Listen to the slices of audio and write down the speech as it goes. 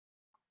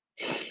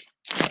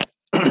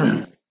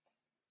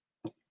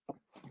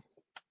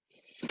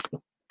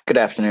Good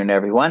afternoon,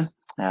 everyone.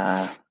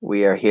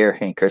 We are here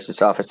in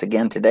Chris's office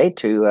again today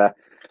to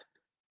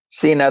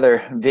see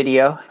another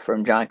video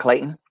from John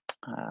Clayton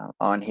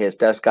on his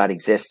Does God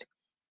Exist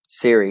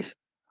series.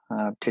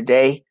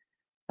 Today,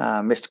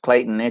 Mr.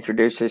 Clayton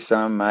introduces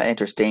some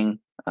interesting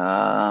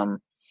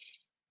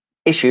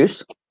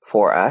issues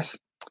for us.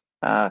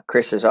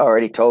 Chris has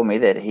already told me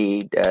that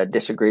he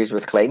disagrees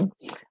with Clayton,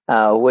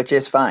 which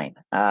is fine.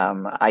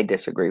 I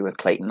disagree with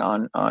Clayton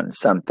on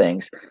some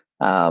things.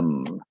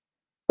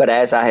 But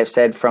as I have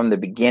said from the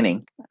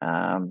beginning,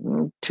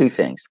 two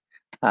things.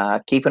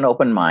 Keep an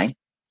open mind.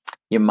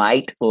 You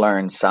might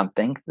learn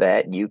something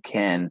that you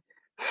can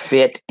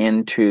fit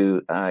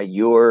into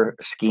your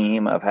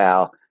scheme of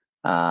how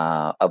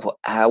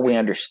we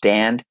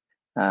understand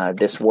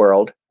this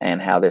world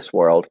and how this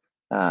world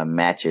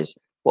matches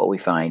what we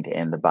find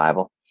in the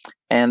Bible.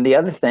 And the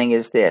other thing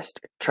is this: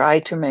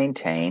 try to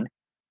maintain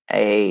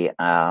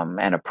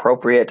an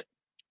appropriate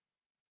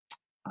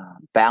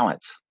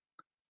balance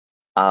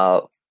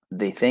of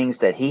the things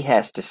that he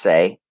has to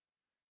say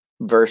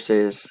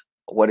versus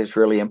what is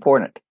really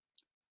important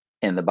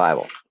in the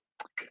Bible.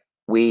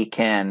 We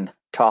can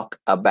talk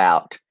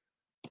about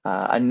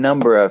a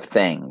number of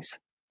things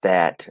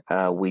that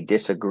we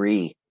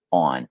disagree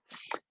on,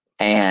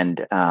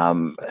 and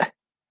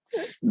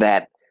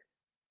that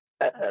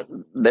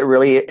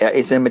really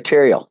is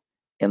immaterial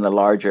in the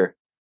larger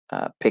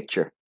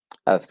picture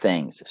of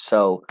things.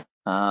 So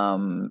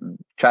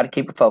try to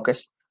keep a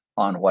focus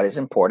on what is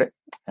important.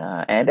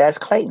 And as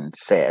Clayton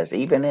says,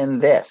 even in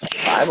this, the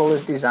Bible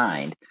is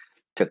designed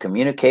to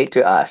communicate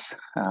to us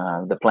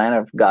the plan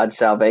of God's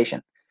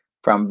salvation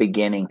from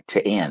beginning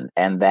to end.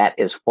 And that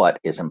is what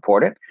is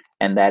important,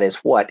 and that is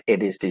what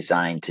it is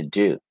designed to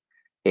do.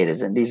 It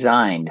isn't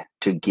designed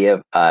to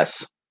give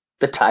us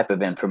the type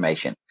of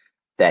information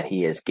that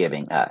he is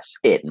giving us.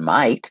 It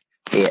might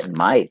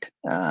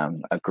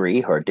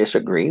agree or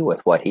disagree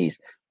with what he's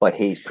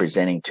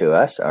presenting to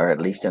us, or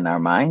at least in our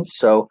minds.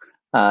 So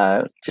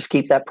just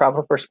keep that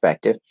proper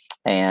perspective,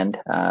 and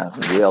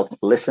we'll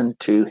listen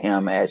to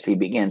him as he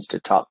begins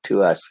to talk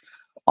to us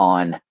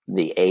on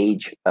the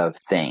age of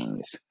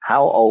things.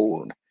 How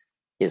old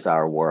is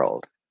our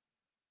world?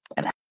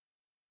 And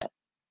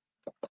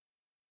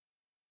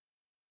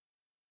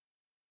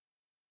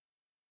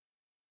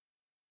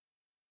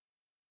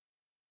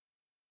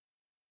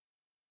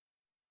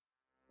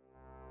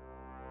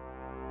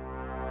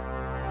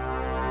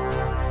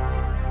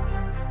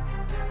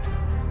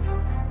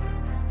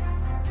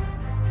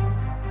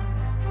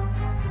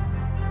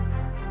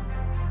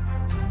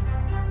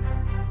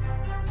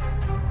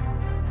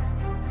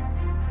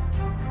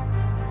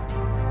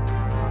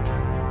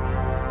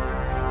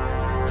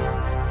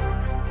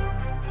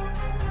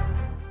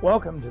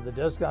Welcome to the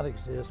Does God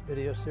Exist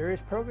video series,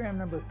 program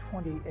number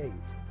 28,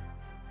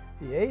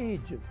 The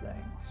Age of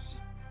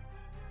Things.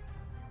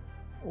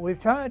 We've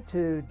tried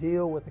to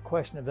deal with the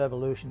question of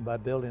evolution by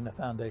building a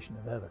foundation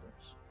of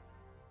evidence.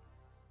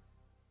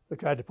 We've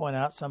tried to point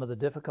out some of the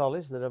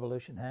difficulties that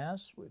evolution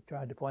has. We've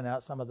tried to point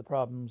out some of the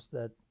problems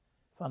that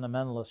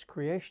fundamentalist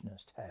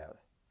creationists have.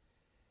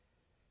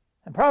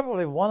 And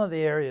probably one of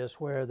the areas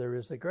where there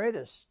is the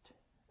greatest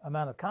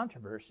amount of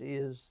controversy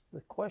is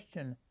the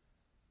question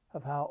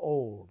of how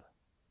old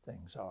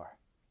things are.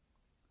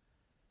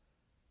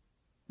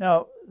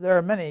 Now, there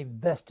are many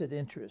vested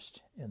interests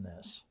in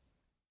this.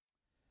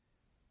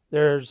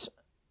 There's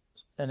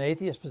an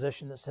atheist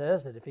position that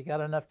says that if you got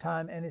enough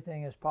time,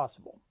 anything is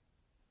possible.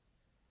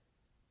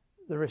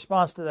 The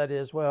response to that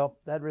is, well,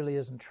 that really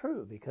isn't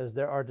true, because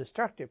there are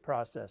destructive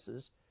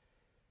processes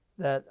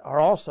that are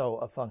also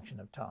a function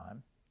of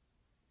time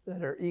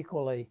that are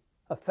equally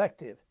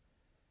effective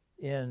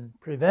in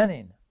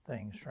preventing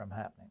things from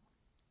happening.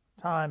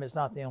 Time is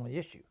not the only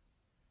issue.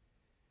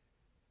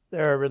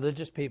 There are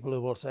religious people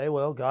who will say,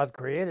 well, God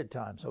created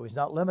time, so he's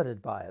not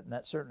limited by it, and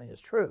that certainly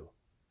is true.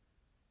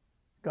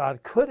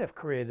 God could have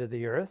created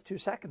the earth 2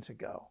 seconds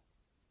ago,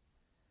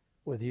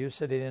 with you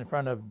sitting in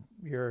front of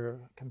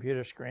your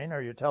computer screen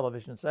or your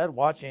television set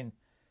watching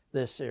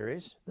this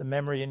series, the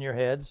memory in your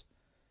heads,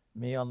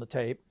 me on the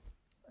tape,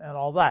 and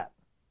all that.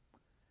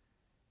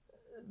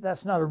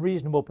 That's not a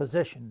reasonable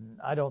position,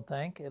 I don't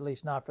think, at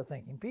least not for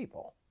thinking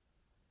people.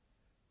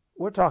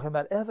 We're talking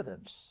about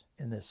evidence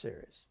in this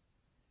series.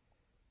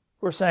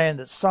 We're saying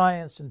that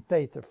science and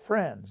faith are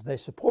friends. They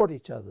support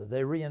each other.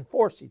 They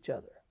reinforce each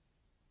other.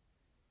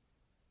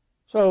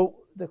 So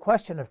the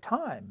question of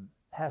time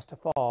has to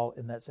fall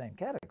in that same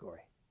category.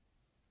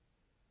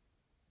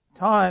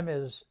 Time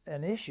is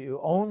an issue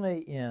only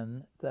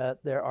in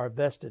that there are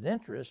vested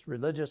interests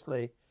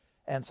religiously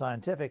and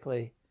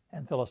scientifically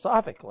and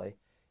philosophically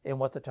in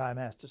what the time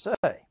has to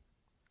say.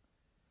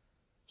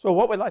 So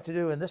what we'd like to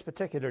do in this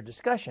particular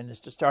discussion is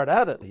to start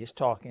out at least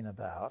talking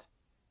about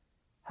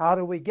how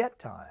do we get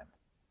time?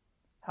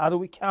 How do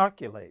we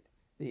calculate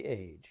the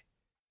age?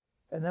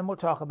 And then we'll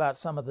talk about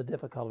some of the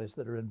difficulties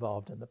that are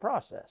involved in the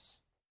process.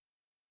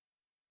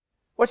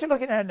 What you're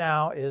looking at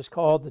now is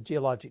called the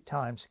geologic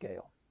time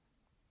scale.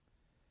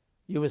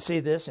 You would see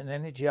this in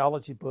any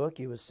geology book.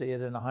 You would see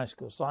it in a high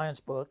school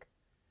science book.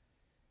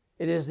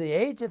 It is the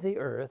age of the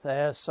earth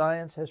as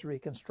science has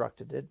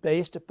reconstructed it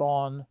based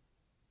upon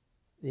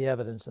the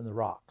evidence in the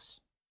rocks.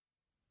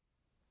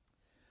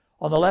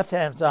 On the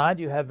left-hand side,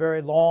 you have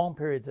very long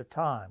periods of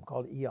time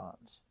called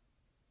eons.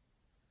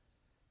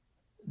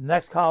 The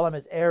next column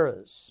is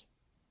eras,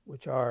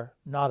 which are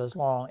not as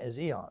long as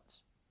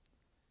eons.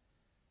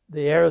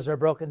 The eras are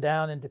broken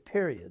down into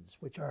periods,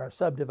 which are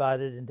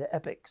subdivided into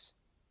epochs.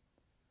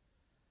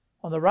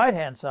 On the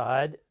right-hand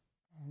side,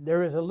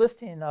 there is a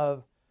listing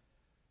of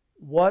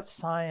what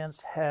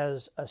science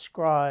has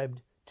ascribed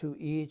to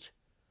each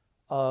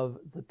of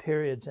the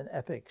periods and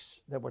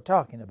epochs that we're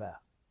talking about.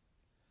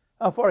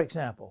 For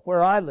example,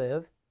 where I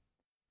live,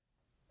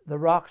 the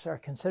rocks are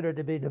considered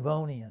to be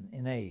Devonian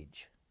in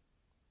age.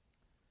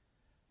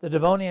 The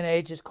Devonian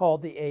age is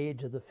called the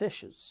age of the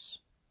fishes.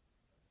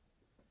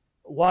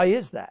 Why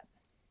is that?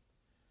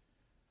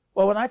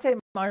 Well, when I take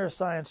my earth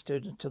science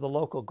students to the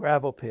local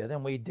gravel pit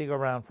and we dig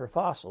around for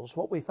fossils,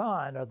 what we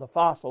find are the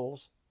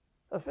fossils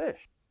of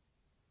fish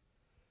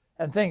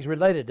and things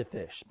related to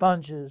fish: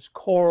 sponges,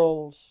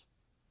 corals,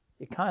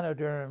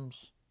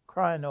 echinoderms,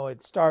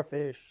 crinoids,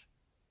 starfish,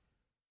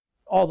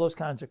 all those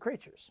kinds of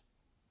creatures.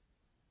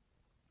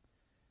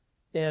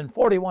 In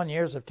 41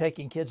 years of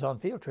taking kids on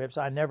field trips,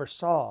 I never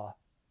saw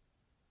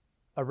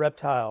a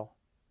reptile,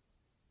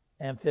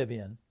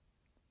 amphibian,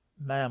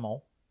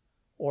 mammal,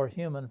 or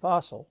human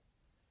fossil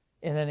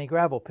in any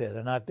gravel pit,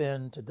 and I've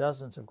been to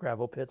dozens of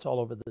gravel pits all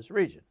over this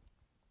region.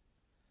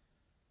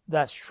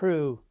 That's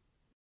true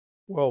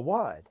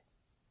worldwide.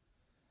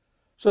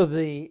 So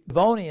the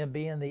Devonian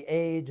being the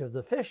age of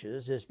the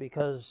fishes is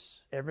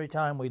because every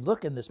time we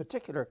look in this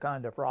particular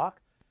kind of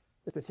rock,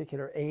 this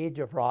particular age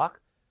of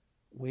rock,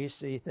 we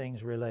see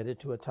things related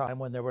to a time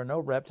when there were no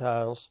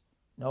reptiles,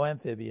 no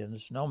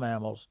amphibians, no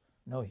mammals,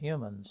 no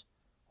humans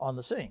on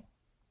the scene.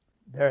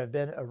 There have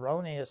been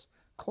erroneous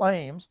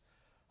claims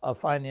of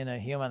finding a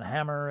human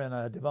hammer in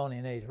a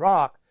Devonian age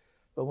rock,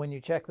 but when you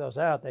check those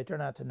out, they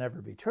turn out to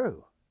never be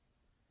true.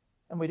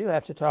 And we do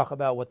have to talk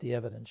about what the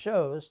evidence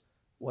shows,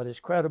 what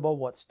is credible,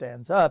 what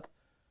stands up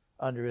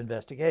under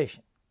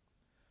investigation.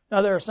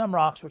 Now, there are some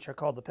rocks which are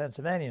called the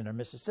Pennsylvanian or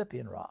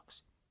Mississippian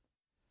rocks.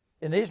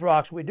 In these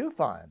rocks, we do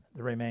find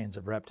the remains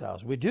of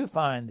reptiles. We do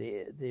find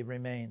the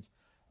remains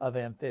of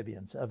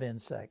amphibians, of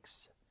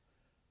insects.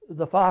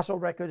 The fossil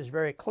record is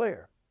very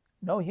clear.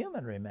 No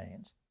human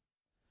remains.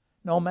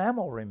 No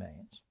mammal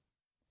remains.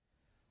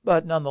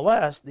 But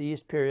nonetheless,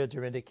 these periods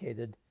are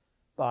indicated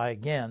by,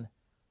 again,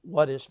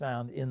 what is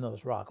found in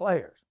those rock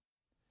layers.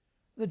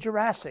 The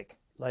Jurassic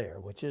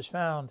layer, which is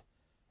found,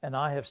 and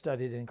I have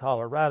studied in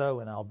Colorado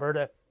and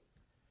Alberta.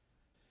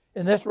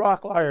 In this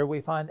rock layer,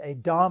 we find a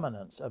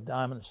dominance of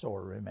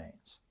dinosaur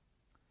remains.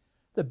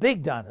 The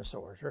big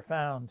dinosaurs are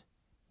found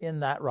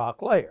in that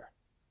rock layer.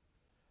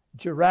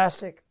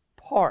 Jurassic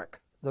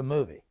Park, the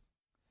movie,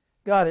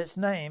 got its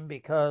name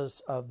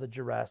because of the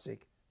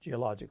Jurassic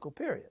geological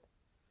period.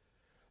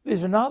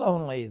 These are not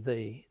only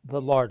the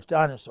large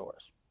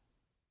dinosaurs,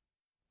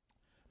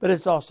 but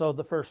it's also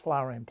the first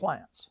flowering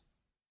plants.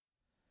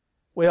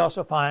 We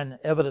also find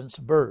evidence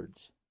of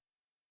birds.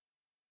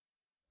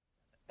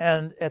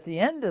 And at the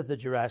end of the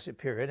Jurassic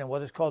period, and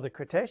what is called the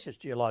Cretaceous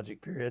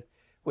geologic period,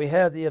 we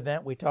have the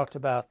event we talked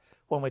about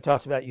when we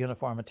talked about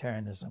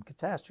uniformitarianism,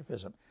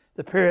 catastrophism,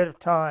 the period of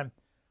time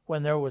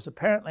when there was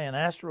apparently an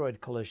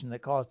asteroid collision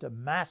that caused a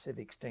massive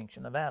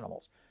extinction of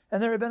animals.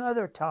 And there have been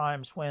other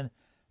times when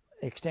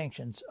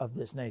extinctions of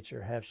this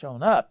nature have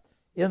shown up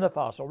in the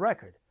fossil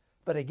record.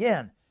 But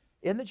again,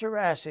 in the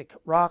Jurassic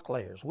rock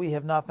layers, we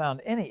have not found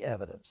any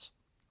evidence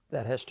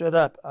that has stood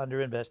up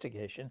under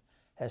investigation,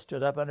 has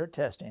stood up under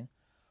testing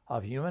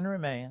of human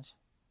remains,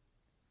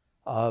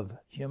 of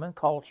human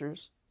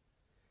cultures.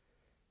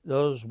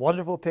 Those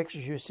wonderful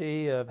pictures you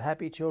see of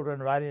happy children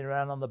riding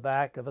around on the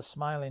back of a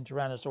smiling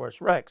Tyrannosaurus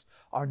Rex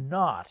are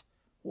not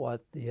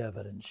what the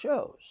evidence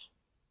shows.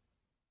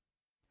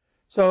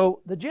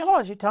 So the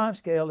geology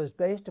timescale is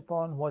based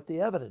upon what the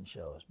evidence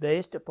shows,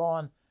 based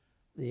upon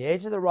the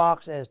age of the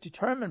rocks as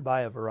determined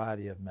by a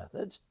variety of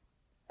methods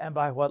and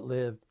by what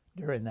lived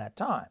during that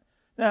time.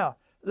 Now,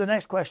 the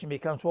next question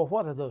becomes, well,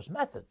 what are those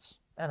methods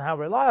and how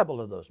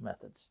reliable are those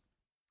methods?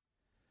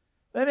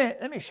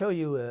 Let me show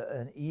you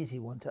an easy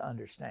one to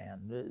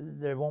understand.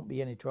 There won't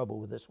be any trouble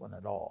with this one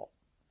at all.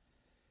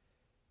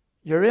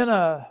 You're in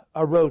a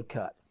road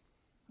cut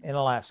in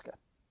Alaska,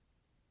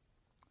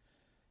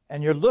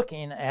 and you're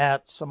looking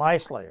at some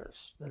ice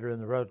layers that are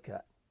in the road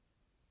cut.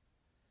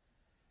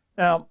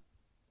 Now,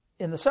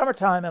 in the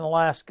summertime in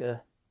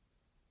Alaska,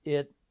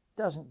 it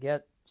doesn't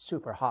get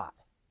super hot.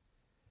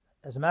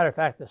 As a matter of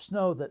fact, the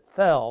snow that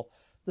fell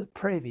the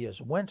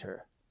previous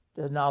winter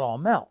did not all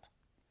melt.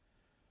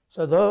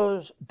 So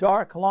those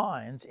dark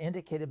lines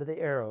indicated by the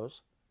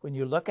arrows, when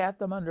you look at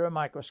them under a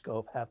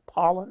microscope, have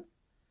pollen,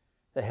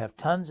 they have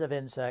tons of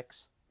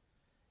insects,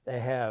 they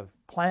have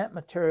plant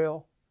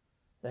material,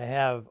 they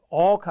have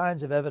all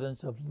kinds of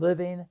evidence of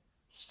living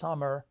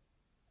summer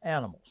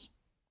animals.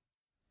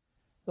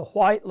 The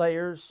white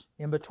layers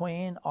in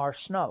between are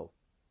snow.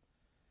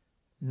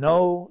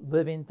 no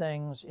living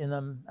things in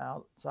them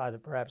outside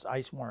of perhaps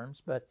ice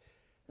worms, but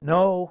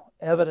no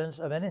evidence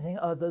of anything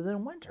other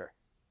than winter.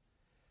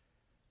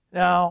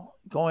 Now,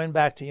 going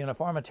back to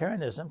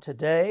uniformitarianism,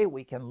 today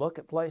we can look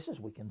at places,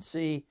 we can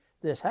see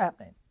this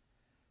happening.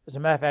 As a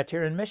matter of fact,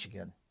 here in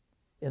Michigan,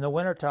 in the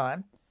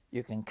wintertime,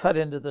 you can cut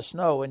into the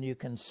snow and you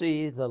can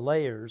see the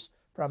layers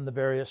from the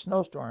various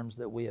snowstorms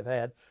that we have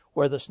had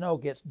where the snow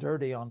gets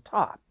dirty on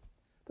top.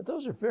 But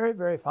those are very,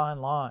 very fine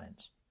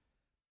lines.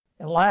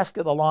 In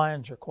Alaska, the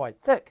lines are quite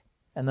thick,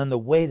 and then the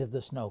weight of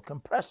the snow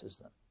compresses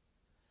them.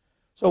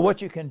 So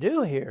what you can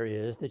do here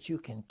is that you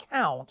can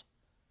count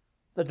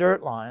the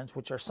dirt lines,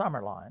 which are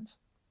summer lines.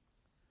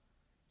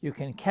 You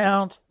can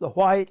count the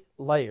white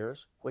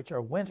layers, which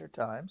are winter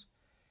times,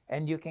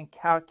 and you can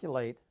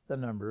calculate the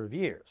number of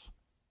years.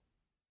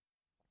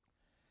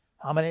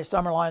 How many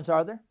summer lines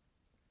are there?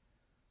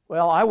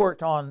 Well, I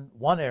worked on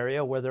one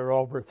area where there are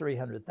over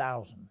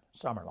 300,000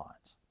 summer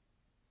lines.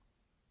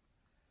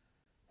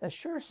 That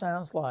sure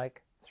sounds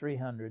like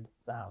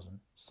 300,000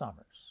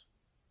 summers.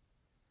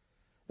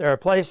 There are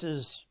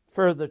places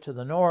further to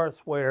the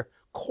north where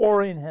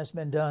coring has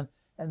been done,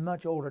 and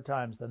much older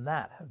times than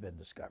that have been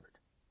discovered.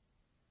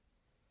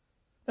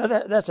 Now,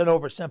 that's an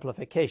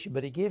oversimplification,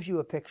 but it gives you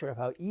a picture of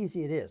how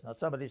easy it is. Now,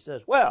 somebody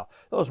says, well,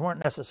 those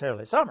weren't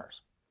necessarily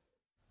summers.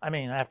 I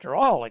mean, after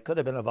all, it could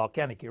have been a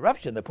volcanic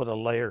eruption that put a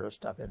layer of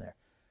stuff in there.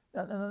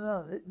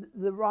 No.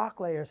 The rock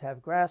layers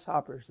have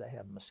grasshoppers, they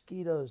have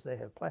mosquitoes, they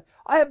have plants.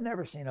 I have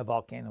never seen a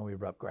volcano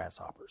erupt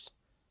grasshoppers.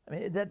 I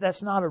mean,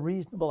 that's not a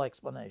reasonable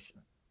explanation.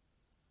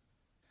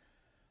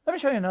 Let me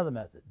show you another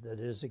method that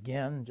is,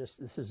 again, this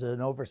is an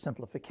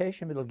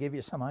oversimplification, but it'll give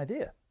you some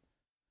idea.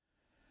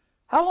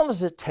 How long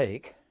does it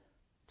take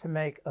to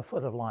make a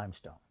foot of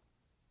limestone?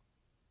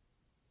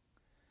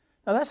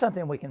 Now, that's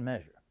something we can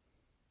measure.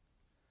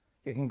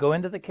 You can go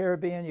into the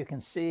Caribbean, you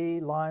can see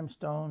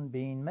limestone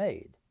being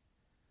made.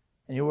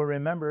 And you will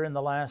remember in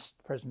the last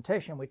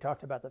presentation we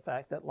talked about the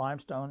fact that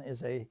limestone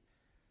is a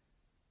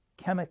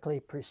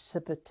chemically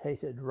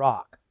precipitated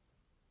rock,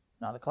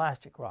 not a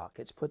clastic rock.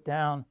 It's put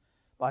down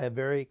by a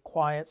very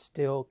quiet,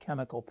 still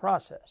chemical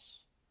process.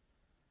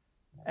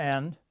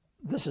 And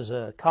this is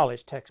a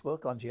college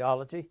textbook on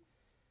geology.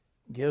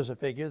 It gives a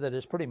figure that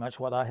is pretty much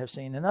what I have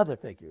seen in other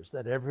figures,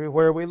 that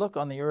everywhere we look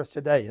on the earth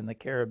today, in the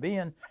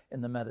Caribbean,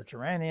 in the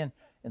Mediterranean,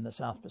 in the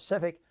South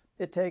Pacific,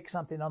 it takes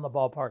something on the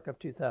ballpark of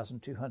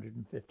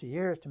 2,250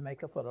 years to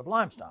make a foot of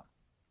limestone.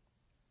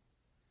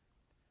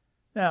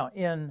 Now,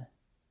 in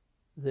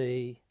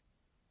the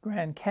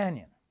Grand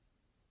Canyon,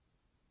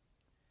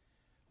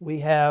 we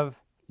have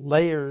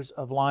layers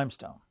of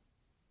limestone.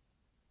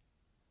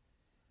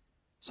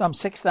 Some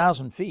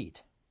 6,000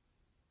 feet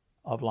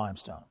of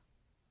limestone.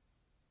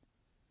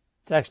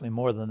 It's actually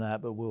more than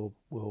that, but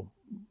we'll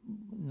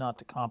not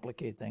to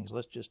complicate things,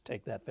 let's just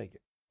take that figure.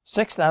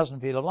 6,000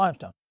 feet of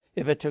limestone.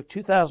 If it took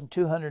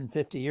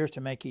 2,250 years to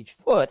make each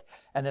foot,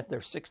 and if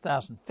there's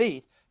 6,000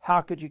 feet,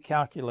 how could you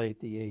calculate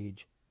the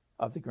age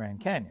of the Grand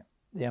Canyon?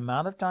 The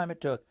amount of time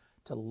it took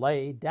to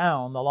lay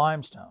down the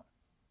limestone.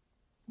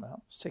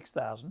 Well,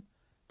 6,000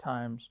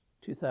 times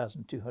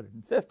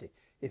 2,250.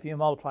 If you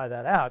multiply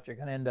that out, you're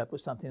going to end up with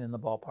something in the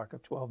ballpark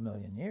of 12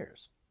 million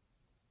years.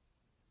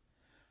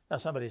 Now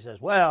somebody says,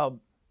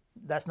 well,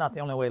 that's not the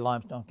only way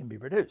limestone can be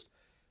produced.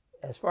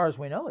 As far as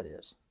we know it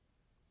is.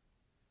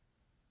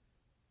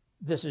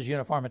 This is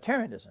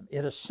uniformitarianism.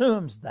 It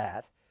assumes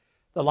that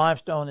the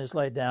limestone is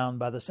laid down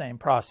by the same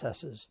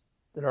processes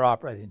that are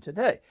operating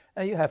today.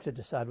 Now you have to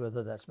decide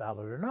whether that's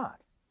valid or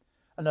not.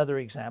 Another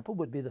example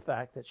would be the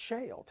fact that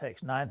shale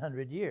takes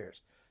 900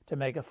 years to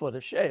make a foot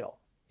of shale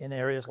in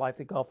areas like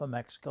the Gulf of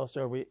Mexico,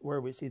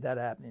 where we see that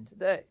happening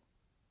today.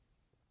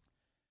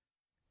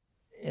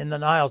 In the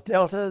Niles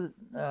Delta,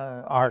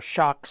 our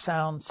shock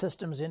sound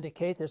systems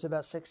indicate there's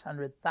about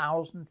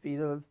 600,000 feet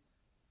of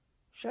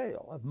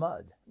shale, of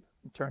mud,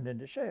 turned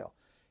into shale.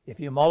 If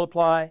you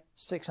multiply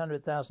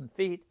 600,000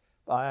 feet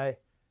by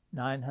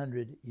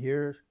 900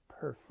 years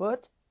per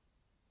foot,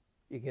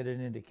 you get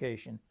an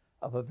indication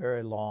of a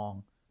very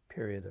long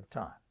period of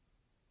time.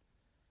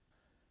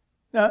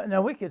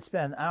 Now we could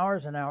spend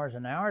hours and hours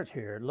and hours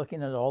here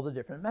looking at all the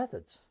different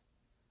methods.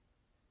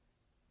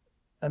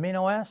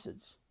 Amino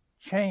acids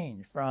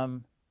change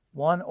from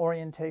one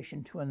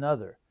orientation to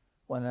another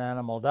when an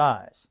animal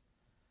dies.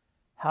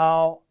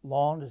 How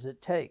long does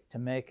it take to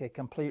make a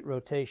complete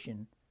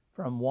rotation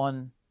from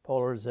one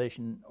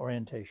polarization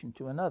orientation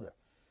to another?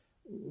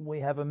 We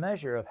have a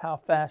measure of how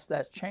fast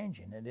that's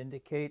changing. It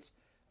indicates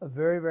a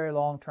very, very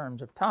long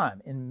terms of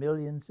time, in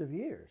millions of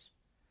years.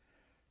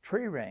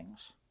 Tree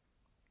rings.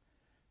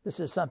 This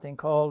is something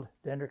called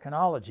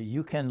dendrochronology.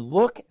 You can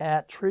look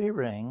at tree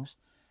rings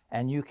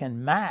and you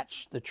can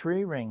match the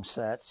tree ring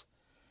sets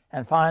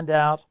and find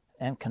out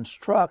and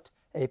construct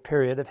a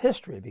period of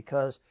history,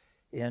 because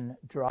in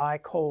dry,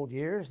 cold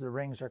years, the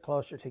rings are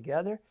closer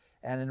together,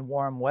 and in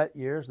warm, wet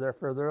years, they're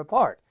further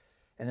apart.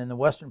 And in the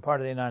western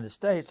part of the United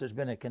States, there's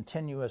been a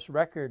continuous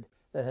record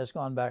that has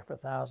gone back for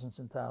thousands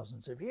and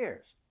thousands of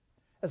years.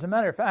 As a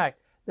matter of fact,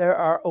 there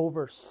are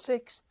over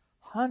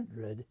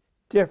 600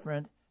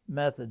 different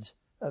methods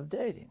of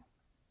dating.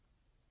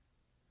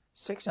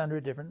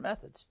 600 different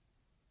methods.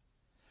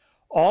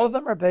 All of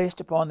them are based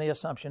upon the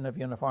assumption of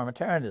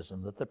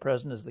uniformitarianism, that the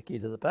present is the key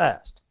to the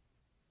past.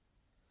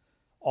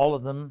 All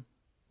of them,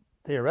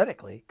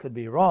 theoretically, could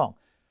be wrong.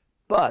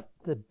 But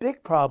the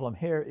big problem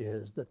here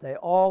is that they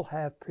all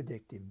have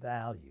predictive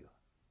value.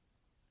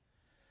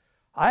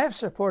 I have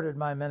supported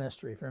my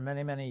ministry for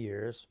many, many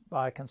years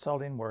by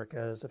consulting work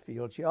as a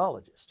field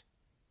geologist.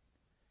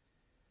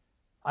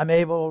 I'm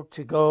able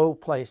to go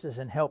places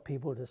and help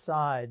people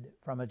decide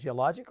from a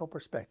geological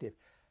perspective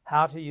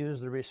how to use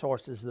the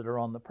resources that are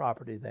on the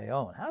property they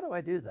own. How do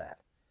I do that?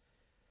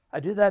 I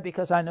do that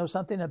because I know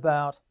something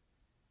about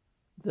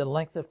the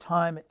length of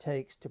time it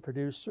takes to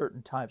produce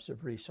certain types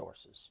of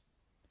resources.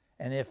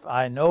 And if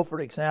I know, for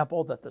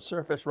example, that the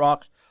surface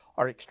rocks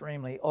are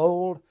extremely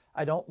old,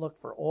 I don't look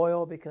for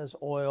oil because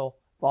oil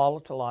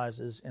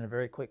volatilizes in a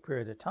very quick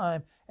period of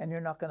time, and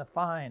you're not going to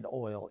find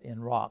oil in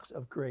rocks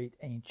of great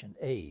ancient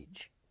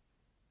age.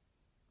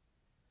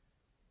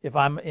 If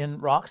I'm in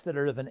rocks that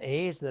are of an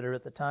age that are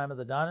at the time of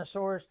the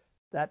dinosaurs,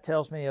 that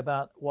tells me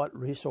about what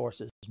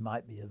resources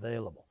might be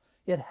available.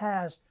 It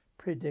has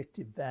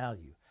predictive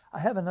value. I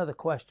have another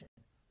question.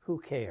 Who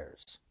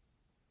cares?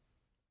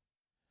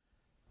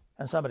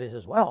 And somebody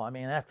says, well, I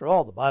mean, after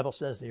all, the Bible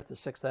says the earth is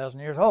 6,000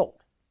 years old.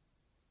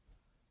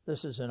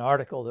 This is an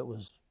article that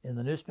was in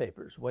the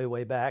newspapers way,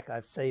 way back.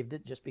 I've saved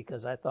it just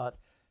because I thought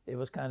it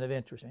was kind of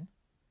interesting.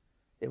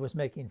 It was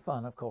making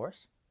fun, of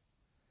course.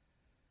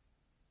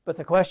 But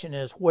the question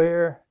is,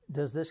 where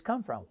does this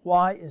come from?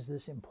 Why is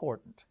this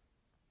important?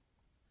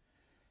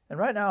 And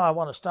right now I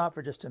want to stop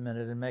for just a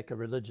minute and make a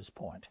religious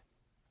point.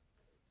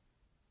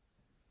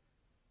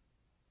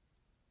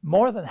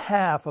 More than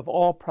half of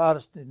all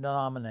Protestant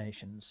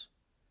denominations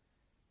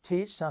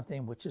teach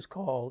something which is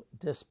called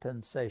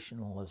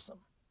dispensationalism.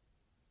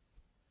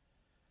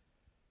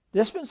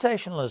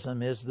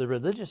 Dispensationalism is the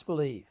religious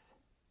belief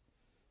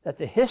that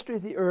the history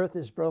of the earth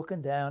is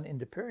broken down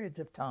into periods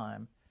of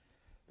time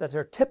that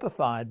are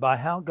typified by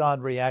how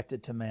God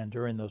reacted to man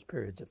during those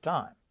periods of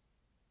time.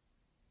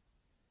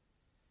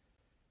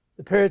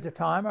 The periods of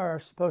time are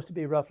supposed to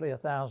be roughly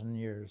 1,000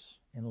 years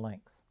in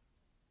length.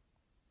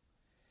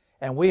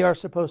 And we are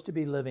supposed to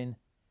be living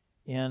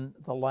in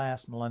the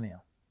last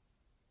millennium.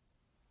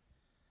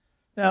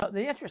 Now,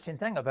 the interesting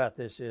thing about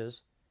this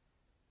is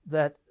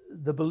that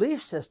the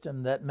belief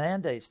system that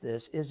mandates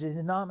this is a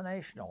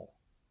denominational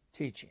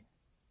teaching.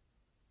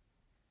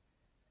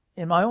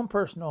 In my own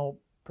personal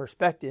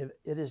perspective,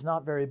 it is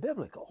not very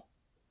biblical.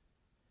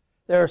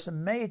 There are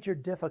some major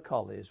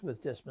difficulties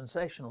with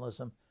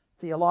dispensationalism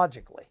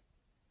theologically.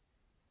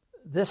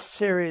 This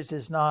series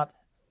is not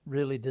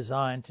really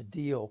designed to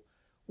deal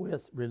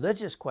with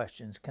religious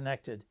questions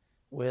connected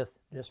with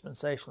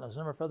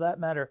dispensationalism, or for that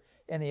matter,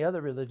 any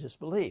other religious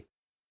belief.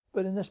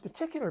 But in this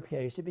particular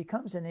case, it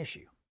becomes an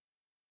issue.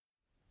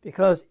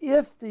 Because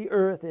if the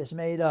earth is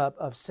made up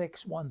of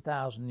 6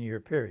 1,000-year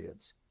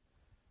periods,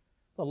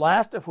 the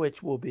last of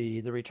which will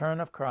be the return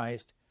of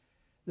Christ,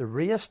 the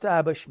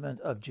reestablishment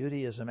of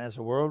Judaism as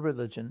a world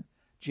religion,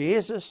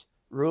 Jesus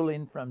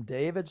ruling from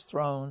David's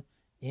throne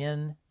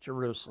in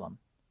Jerusalem.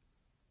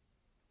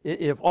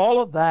 If all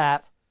of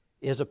that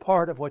is a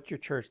part of what your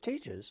church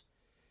teaches,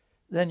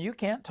 then you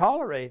can't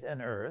tolerate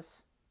an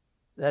earth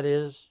that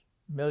is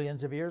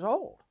millions of years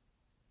old.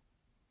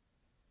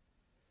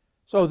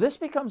 So this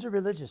becomes a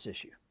religious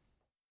issue.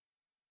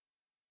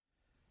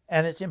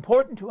 And it's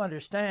important to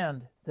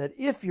understand that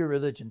if your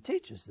religion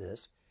teaches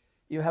this,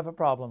 you have a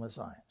problem with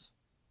science.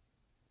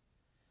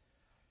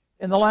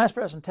 In the last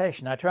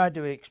presentation, I tried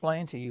to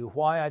explain to you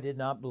why I did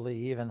not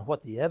believe and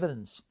what the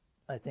evidence,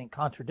 I think,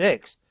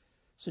 contradicts,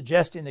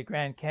 suggesting the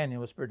Grand Canyon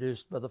was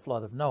produced by the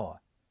flood of Noah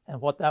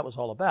and what that was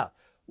all about.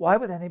 Why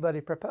would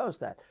anybody propose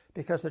that?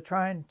 Because they're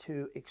trying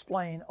to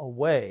explain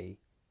away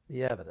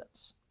the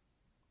evidence.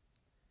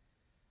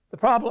 The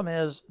problem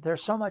is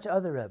there's so much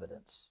other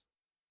evidence.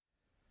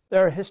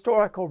 There are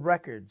historical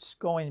records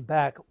going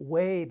back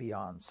way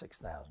beyond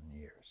 6,000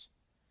 years.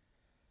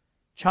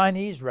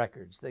 Chinese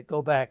records that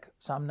go back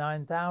some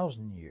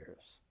 9,000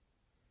 years.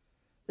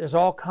 There's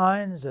all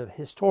kinds of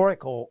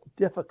historical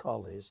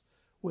difficulties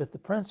with the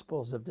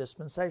principles of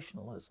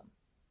dispensationalism.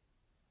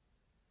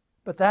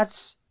 But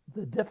that's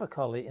the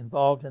difficulty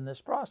involved in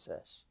this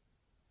process.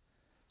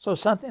 So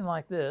something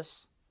like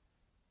this,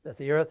 that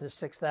the earth is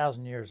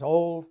 6,000 years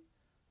old,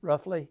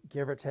 roughly,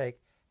 give or take,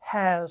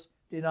 has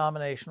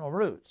denominational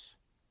roots.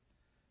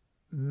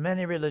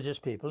 Many religious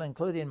people,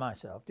 including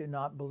myself, do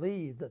not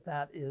believe that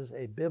that is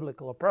a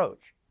biblical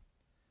approach.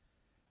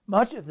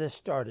 Much of this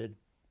started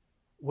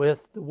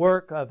with the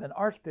work of an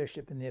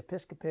archbishop in the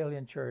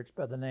Episcopalian Church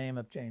by the name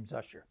of James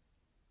Ussher.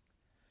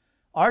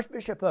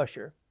 Archbishop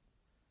Ussher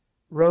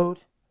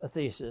wrote a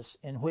thesis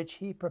in which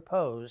he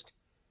proposed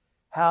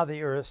how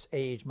the earth's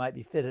age might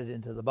be fitted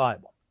into the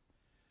Bible.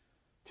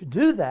 To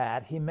do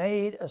that, he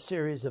made a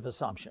series of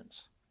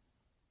assumptions.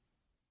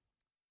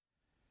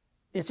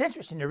 It's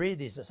interesting to read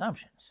these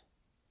assumptions.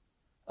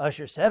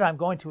 Ussher said, I'm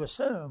going to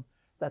assume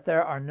that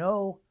there are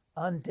no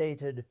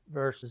undated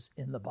verses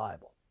in the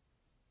Bible.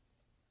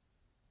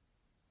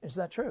 Is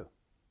that true?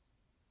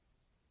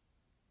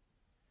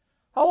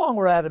 How long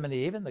were Adam and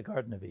Eve in the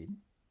Garden of Eden?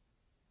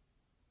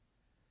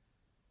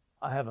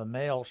 I have a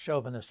male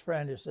chauvinist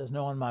friend who says,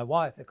 knowing my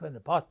wife, it couldn't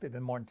have possibly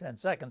been more than 10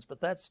 seconds, but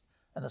that's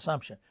an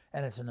assumption.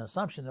 And it's an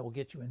assumption that will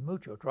get you in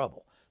mucho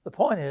trouble. The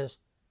point is,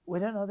 we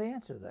don't know the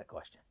answer to that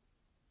question.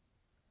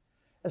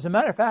 As a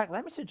matter of fact,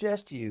 let me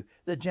suggest to you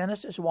that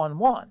Genesis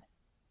 1:1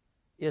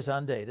 is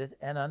undated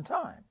and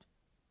untimed.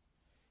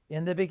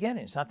 In the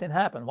beginning, something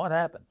happened. What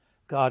happened?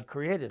 God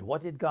created.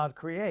 What did God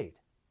create?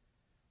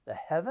 The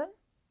heaven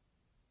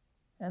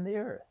and the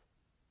earth.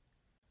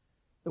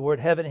 The word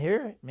heaven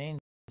here means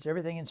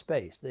everything in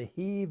space, the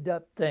heaved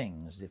up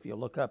things, if you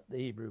look up the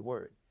Hebrew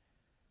word,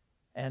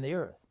 and the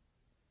earth.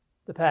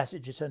 The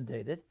passage is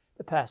undated,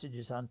 the passage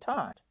is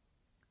untimed.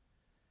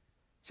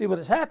 See, what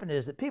has happened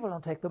is that people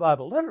don't take the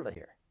Bible literally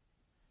here.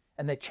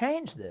 And they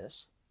change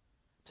this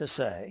to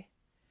say,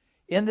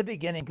 in the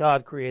beginning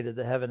God created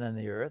the heaven and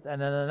the earth,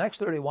 and in the next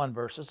 31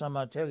 verses I'm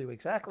going to tell you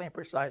exactly and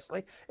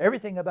precisely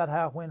everything about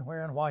how, when,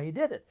 where, and why he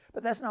did it.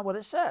 But that's not what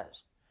it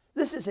says.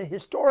 This is a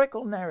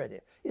historical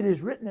narrative. It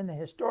is written in a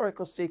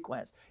historical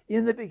sequence.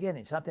 In the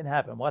beginning, something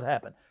happened. What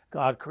happened?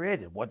 God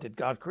created. What did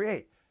God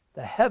create?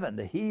 The heaven,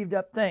 the heaved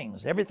up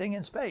things, everything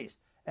in space,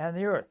 and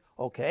the earth.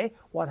 Okay,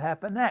 what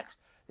happened next?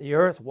 The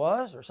earth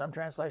was, or some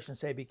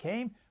translations say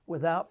became,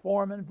 without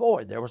form and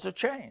void. There was a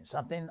change.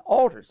 Something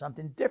altered,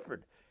 something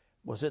differed.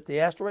 Was it the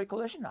asteroid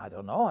collision? I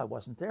don't know. I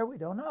wasn't there. We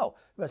don't know.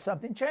 But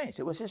something changed.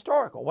 It was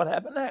historical. What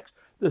happened next?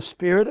 The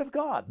Spirit of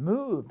God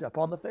moved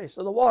upon the face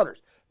of the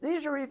waters.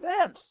 These are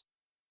events.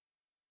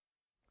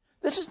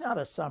 This is not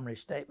a summary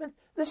statement.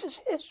 This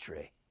is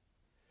history.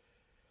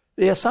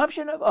 The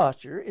assumption of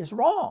Ussher is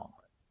wrong.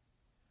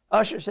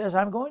 Ussher says,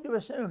 I'm going to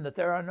assume that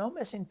there are no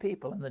missing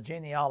people in the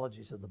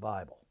genealogies of the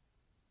Bible.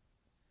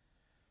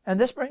 And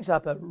this brings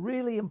up a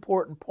really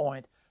important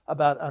point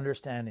about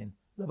understanding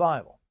the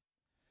Bible.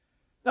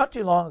 Not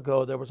too long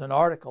ago, there was an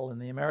article in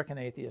the American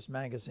Atheist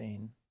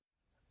magazine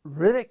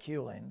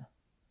ridiculing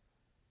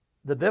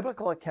the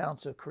biblical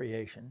accounts of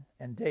creation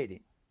and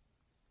dating.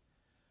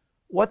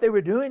 What they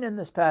were doing in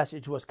this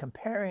passage was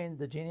comparing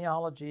the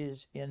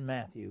genealogies in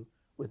Matthew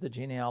with the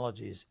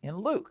genealogies in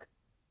Luke.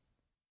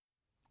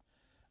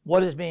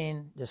 What is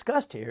being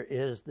discussed here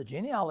is the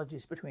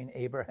genealogies between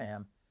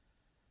Abraham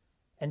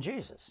and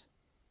Jesus.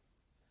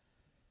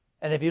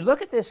 And if you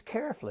look at this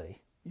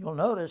carefully, you'll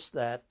notice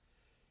that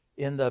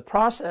in the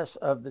process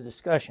of the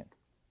discussion,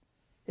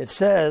 it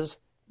says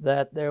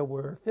that there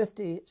were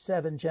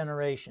 57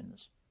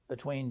 generations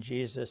between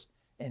Jesus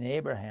and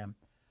Abraham,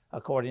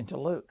 according to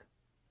Luke.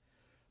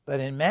 But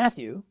in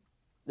Matthew,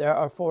 there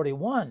are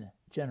 41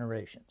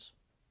 generations.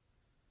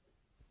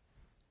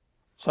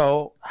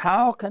 So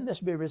how can this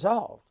be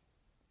resolved?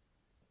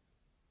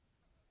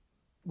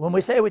 When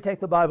we say we take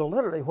the Bible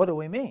literally, what do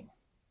we mean?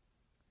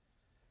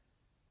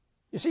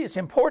 You see, it's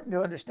important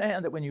to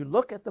understand that when you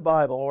look at the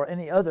Bible or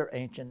any other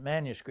ancient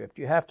manuscript,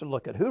 you have to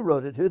look at who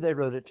wrote it, who they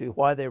wrote it to,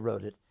 why they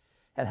wrote it,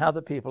 and how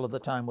the people of the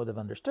time would have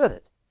understood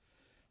it.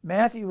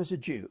 Matthew is a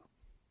Jew.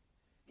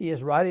 He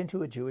is writing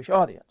to a Jewish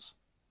audience.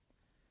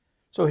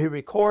 So he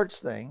records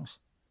things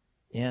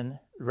in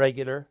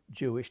regular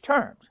Jewish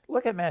terms.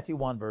 Look at Matthew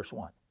 1, verse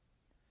 1.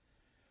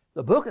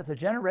 The book of the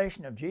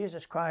generation of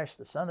Jesus Christ,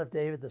 the son of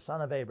David, the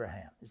son of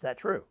Abraham. Is that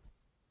true?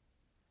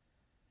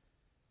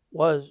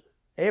 Was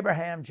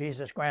Abraham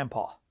Jesus'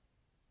 grandpa?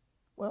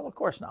 Well, of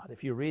course not.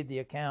 If you read the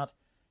account,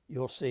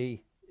 you'll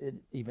see it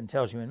even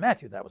tells you in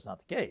Matthew that was not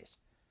the case.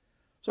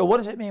 So what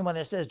does it mean when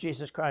it says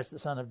Jesus Christ, the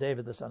son of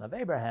David, the son of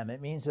Abraham?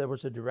 It means there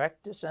was a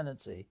direct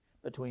descendancy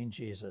between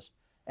Jesus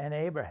and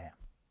Abraham.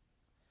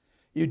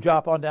 You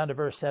drop on down to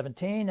verse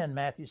 17, and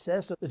Matthew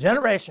says, so the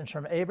generations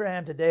from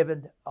Abraham to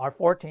David are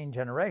 14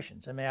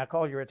 generations. And may I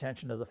call your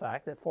attention to the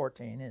fact that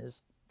 14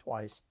 is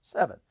twice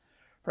 7.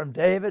 From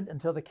David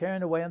until the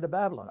carrying away into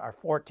Babylon are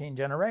 14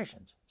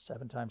 generations,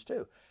 7 times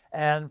 2.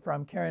 And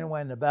from carrying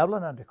away into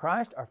Babylon unto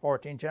Christ are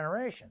 14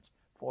 generations,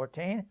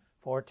 14,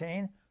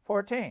 14,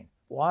 14.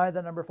 Why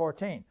the number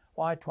 14?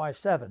 Why twice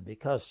 7?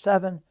 Because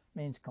 7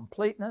 means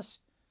completeness,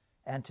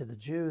 and to the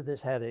Jew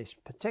this had a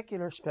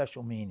particular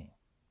special meaning.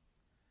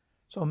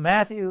 So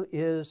Matthew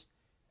is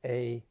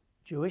a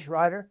Jewish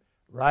writer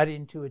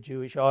writing to a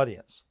Jewish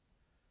audience.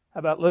 How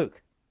about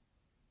Luke?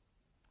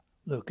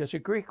 Luke is a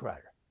Greek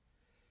writer.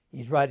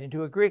 He's writing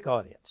to a Greek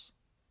audience.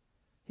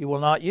 He will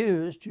not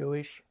use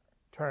Jewish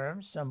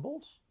terms,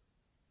 symbols,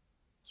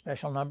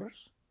 special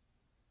numbers.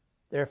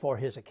 Therefore,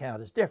 his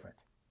account is different.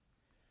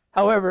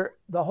 However,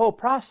 the whole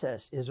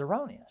process is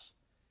erroneous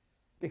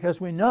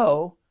because we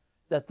know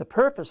that the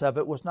purpose of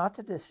it was not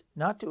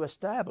to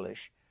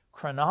establish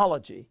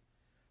chronology,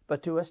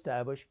 but to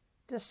establish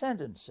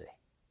descendancy.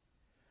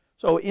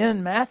 So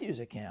in Matthew's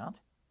account,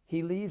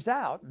 he leaves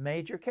out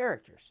major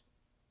characters.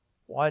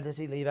 Why does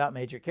he leave out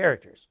major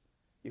characters?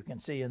 You can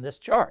see in this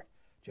chart,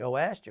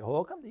 Joash,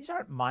 Jehoiakim, these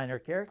aren't minor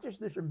characters.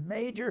 These are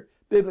major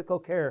biblical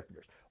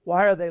characters.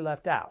 Why are they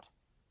left out?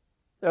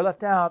 They're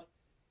left out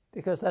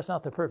because that's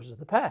not the purpose of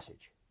the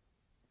passage.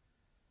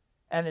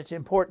 And it's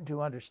important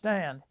to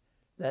understand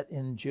that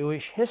in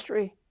Jewish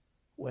history,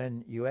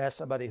 when you ask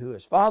somebody who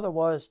his father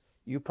was,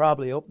 you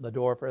probably opened the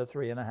door for a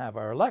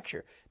 3.5-hour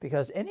lecture,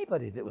 because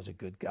anybody that was a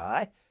good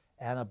guy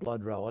and a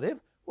blood relative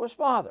was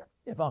father.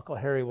 If Uncle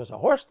Harry was a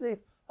horse thief,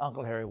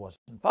 Uncle Harry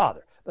wasn't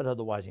father, but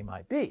otherwise he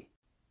might be.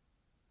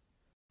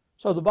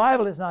 So the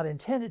Bible is not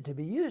intended to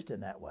be used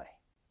in that way.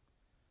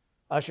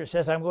 Ussher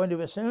says, I'm going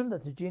to assume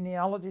that the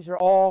genealogies are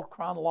all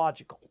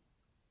chronological.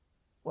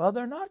 Well,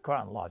 they're not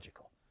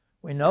chronological.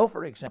 We know,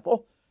 for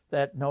example,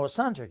 that Noah's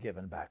sons are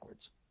given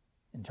backwards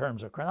in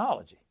terms of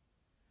chronology.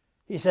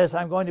 He says,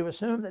 I'm going to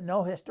assume that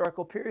no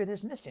historical period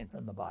is missing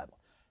from the Bible.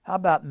 How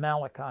about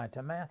Malachi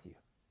to Matthew?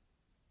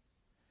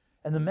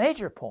 And the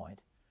major point,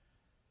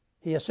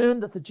 he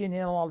assumed that the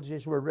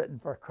genealogies were written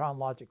for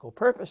chronological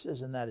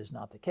purposes, and that is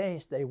not the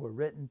case. They were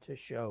written to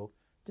show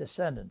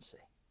descendancy.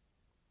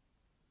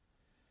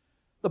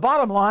 The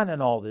bottom line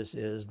in all this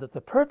is that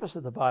the purpose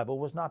of the Bible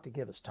was not to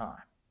give us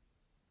time.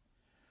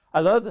 I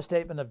love the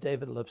statement of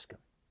David Lipscomb.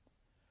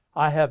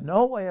 I have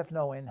no way of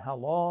knowing how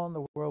long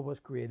the world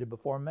was created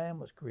before man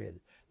was created.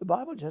 The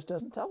Bible just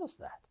doesn't tell us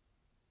that.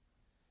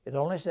 It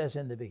only says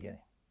in the beginning.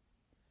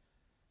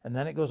 And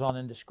then it goes on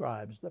and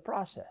describes the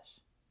process.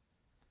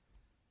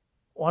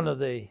 One of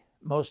the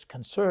most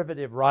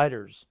conservative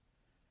writers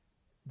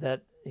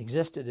that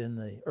existed in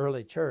the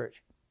early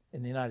church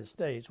in the United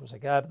States was a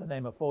guy by the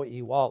name of Foy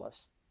E.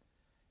 Wallace.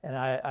 And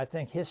I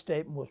think his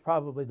statement was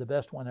probably the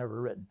best one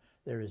ever written.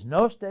 There is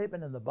no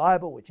statement in the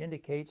Bible which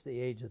indicates the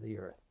age of the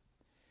earth.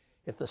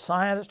 If the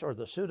scientist or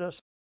the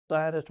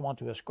pseudoscientist want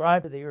to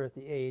ascribe to the earth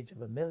the age of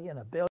 1 million,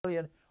 1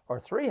 billion,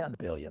 or 300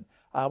 billion,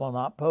 I will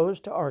not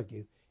pose to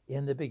argue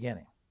in the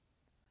beginning.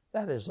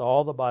 That is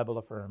all the Bible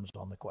affirms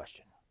on the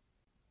question.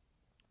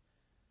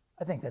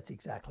 I think that's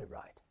exactly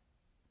right.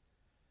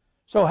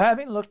 So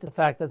having looked at the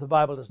fact that the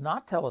Bible does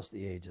not tell us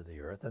the age of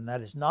the earth, and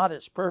that is not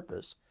its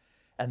purpose,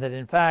 and that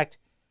in fact,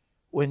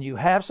 when you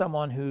have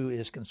someone who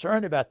is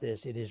concerned about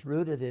this, it is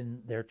rooted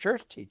in their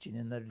church teaching,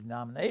 in their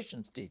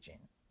denomination's teaching.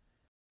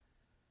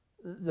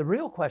 The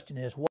real question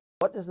is,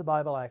 what does the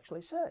Bible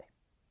actually say?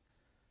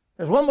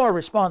 There's one more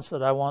response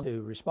that I want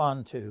to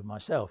respond to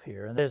myself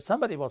here, and there's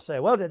somebody will say,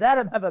 well, did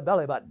Adam have a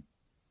belly button?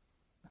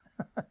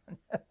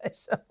 It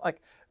sounds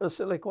like a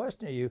silly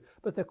question to you,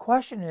 but the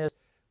question is,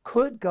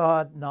 could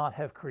God not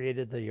have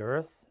created the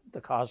earth,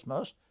 the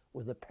cosmos,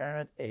 with a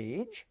parent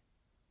age?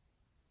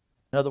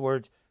 In other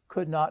words,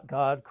 could not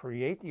God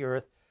create the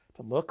earth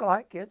to look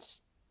like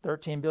it's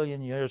 13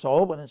 billion years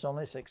old when it's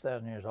only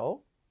 6,000 years old?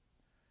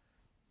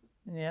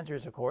 And the answer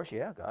is, of course,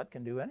 yeah, God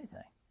can do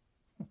anything.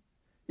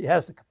 He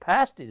has the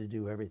capacity to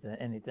do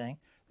anything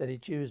that he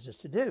chooses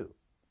to do.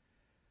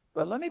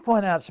 But let me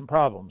point out some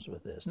problems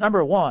with this.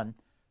 Number one,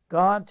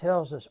 God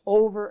tells us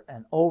over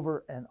and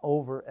over and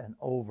over and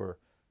over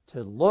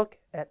to look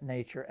at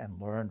nature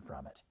and learn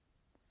from it.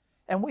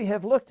 And we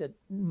have looked at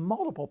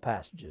multiple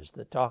passages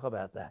that talk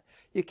about that.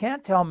 You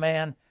can't tell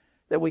man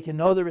that we can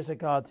know there is a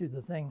God through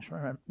the things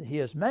he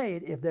has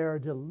made if there are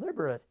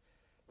deliberate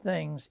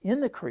things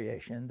in the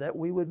creation that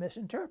we would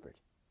misinterpret.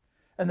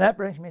 And that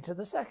brings me to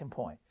the second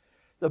point.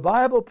 The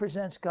Bible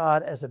presents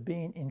God as a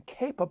being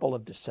incapable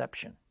of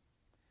deception,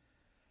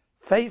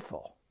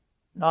 faithful,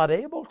 not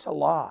able to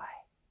lie.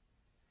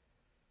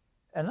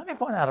 And let me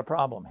point out a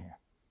problem here.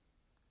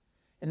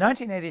 In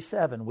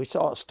 1987, we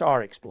saw a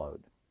star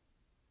explode.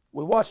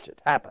 We watched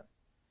it happen.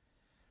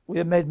 We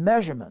have made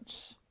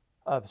measurements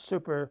of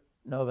supernova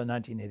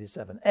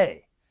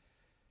 1987A,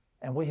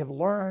 and we have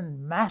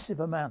learned massive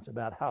amounts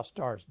about how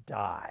stars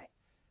die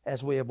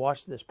as we have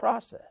watched this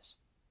process.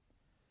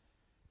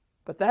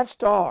 But that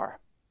star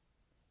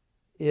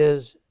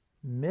is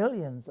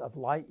millions of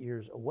light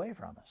years away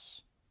from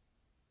us.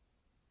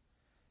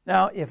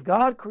 Now, if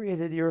God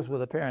created the earth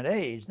with a parent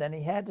age, then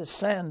he had to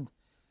send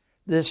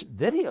this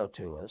video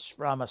to us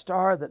from a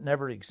star that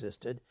never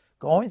existed,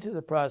 going through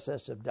the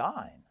process of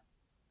dying.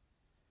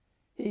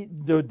 He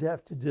would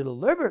have to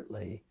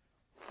deliberately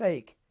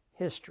fake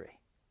history.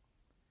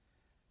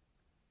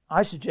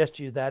 I suggest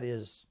to you that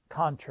is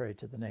contrary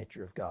to the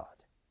nature of God.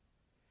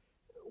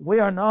 We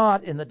are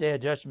not, in the day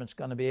of judgment,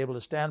 going to be able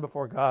to stand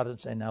before God and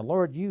say, now,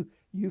 Lord, you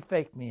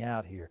faked me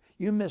out here.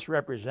 You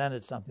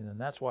misrepresented something,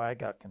 and that's why I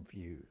got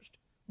confused.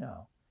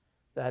 No,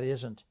 that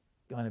isn't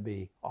going to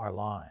be our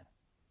line.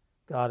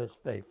 God is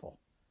faithful.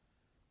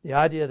 The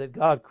idea that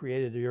God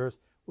created the earth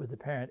with the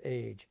parent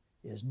age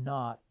is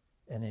not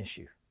an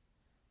issue,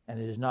 and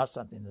it is not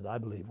something that I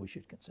believe we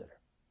should consider.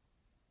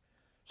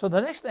 So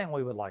the next thing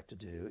we would like to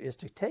do is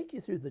to take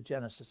you through the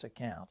Genesis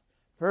account,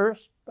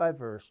 verse by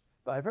verse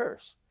by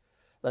verse.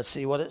 Let's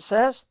see what it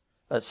says.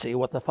 Let's see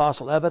what the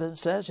fossil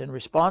evidence says in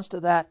response to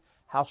that.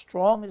 How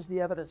strong is the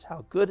evidence?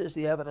 How good is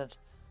the evidence?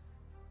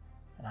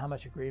 And how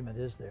much agreement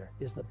is there?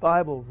 Is the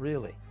Bible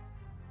really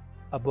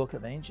a book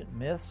of ancient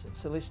myths and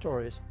silly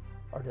stories,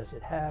 or does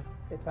it have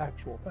a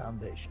factual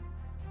foundation?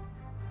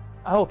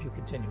 I hope you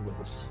continue with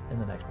us in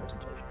the next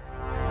presentation.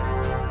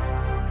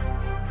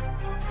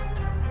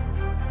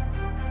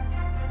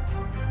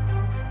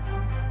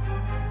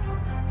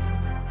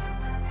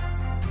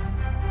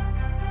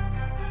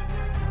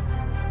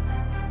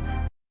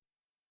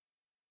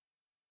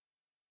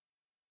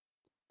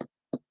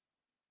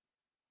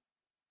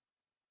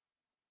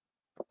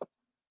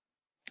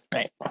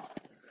 Right.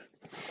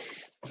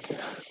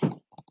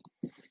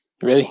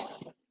 Ready?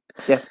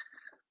 Yeah.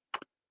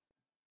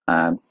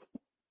 I'm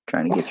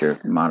trying to get your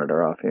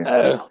monitor off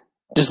here.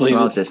 Just leave as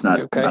long it. as it's not,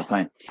 Okay. not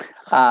playing.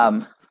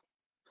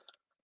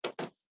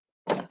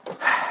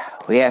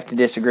 We have to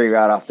disagree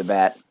right off the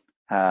bat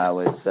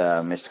with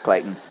Mr.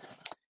 Clayton.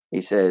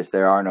 He says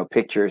there are no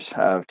pictures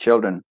of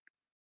children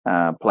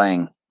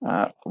playing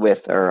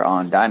with or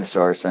on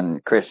dinosaurs.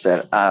 And Chris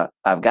said,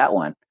 I've got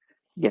one.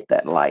 Get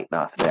that light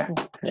off there.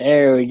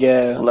 There we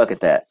go. Look at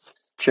that.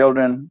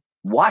 Children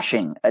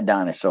washing a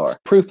dinosaur.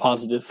 It's proof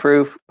positive.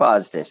 Proof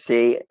positive.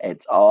 See,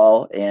 it's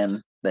all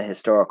in the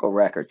historical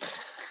record.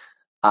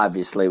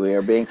 Obviously, we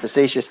are being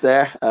facetious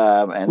there.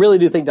 And really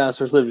do think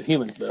dinosaurs lived with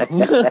humans, though.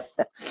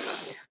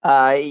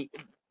 all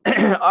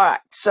right.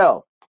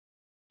 So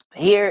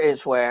here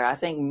is where I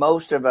think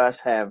most of us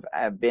have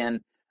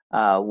been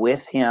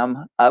with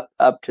him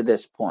up to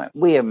this point.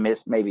 We have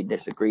maybe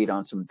disagreed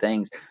on some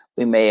things.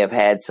 We may have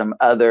had some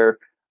other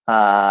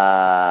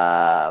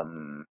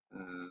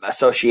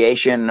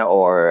association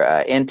or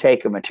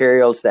intake of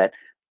materials that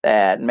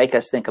make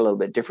us think a little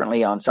bit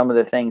differently on some of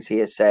the things he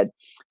has said.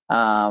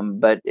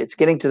 But it's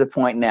getting to the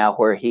point now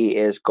where he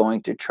is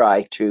going to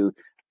try to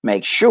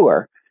make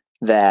sure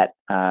that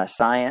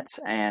science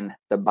and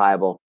the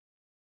Bible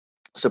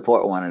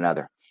support one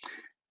another.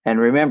 And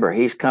remember,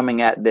 he's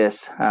coming at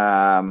this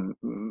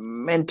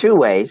in two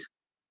ways.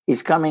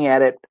 He's coming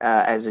at it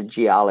as a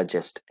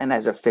geologist and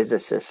as a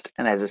physicist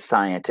and as a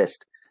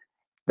scientist.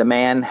 The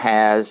man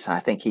has, I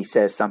think he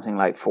says something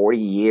like 40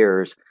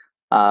 years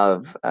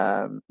of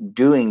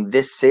doing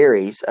this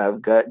series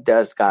of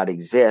Does God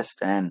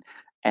Exist? And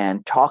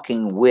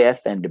talking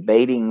with and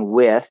debating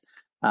with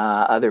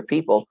other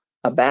people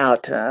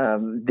about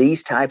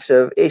these types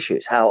of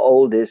issues. How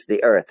old is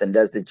the Earth? And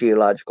does the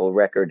geological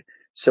record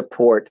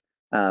support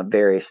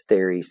various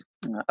theories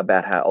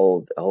about how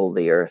old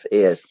the Earth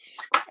is?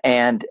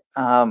 And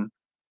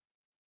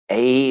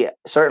he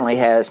certainly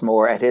has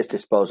more at his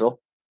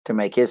disposal to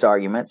make his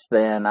arguments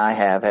than I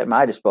have at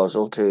my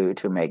disposal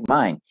to make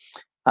mine.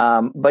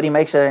 But he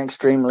makes an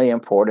extremely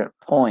important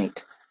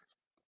point.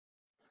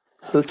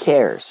 Who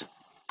cares?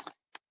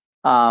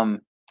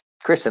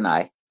 Chris and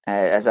I,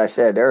 as I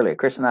said earlier,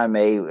 Chris and I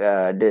may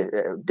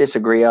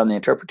disagree on the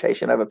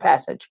interpretation of a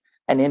passage,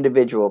 an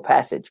individual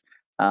passage.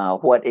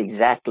 What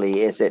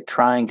exactly is it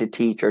trying to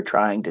teach or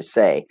trying to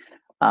say?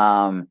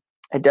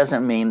 It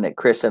doesn't mean that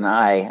Chris and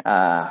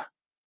I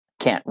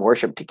can't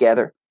worship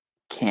together,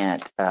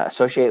 can't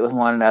associate with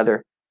one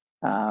another,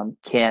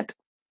 can't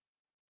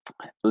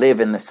live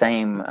in the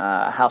same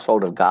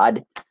household of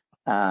God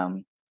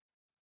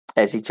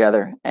as each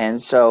other.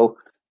 And so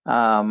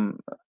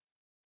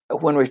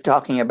when we're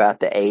talking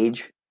about the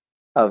age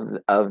of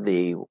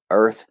the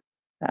Earth,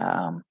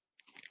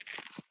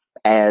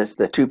 as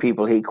the two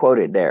people he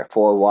quoted there,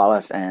 Foy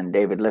Wallace and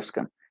David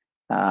Lipscomb,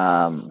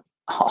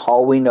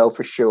 all we know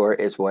for sure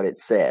is what it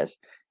says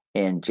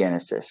in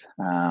Genesis.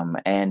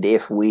 And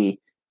if we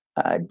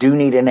do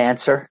need an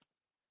answer,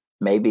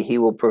 maybe he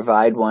will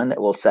provide one that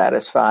will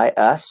satisfy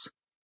us,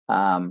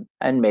 and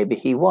maybe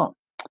he won't.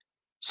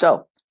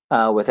 So,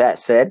 with that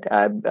said,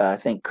 I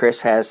think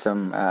Chris has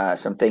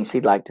some things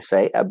he'd like to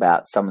say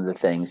about some of the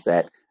things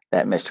that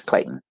Mr.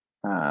 Clayton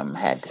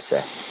had to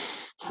say.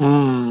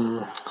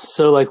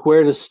 So, like,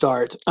 where to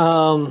start?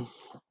 Like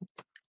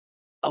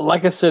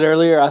I said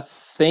earlier, I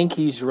think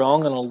he's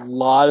wrong on a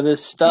lot of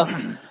this stuff.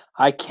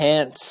 I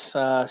can't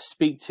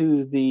speak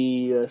to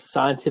the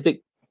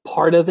scientific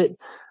part of it.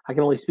 I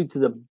can only speak to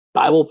the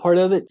Bible part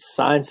of it.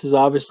 Science is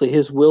obviously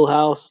his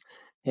wheelhouse,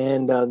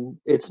 and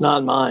it's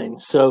not mine.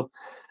 So,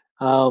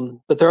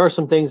 but there are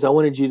some things I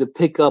wanted you to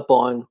pick up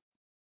on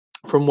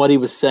from what he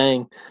was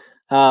saying.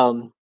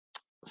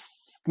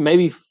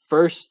 Maybe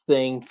first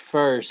thing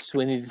first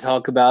we need to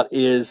talk about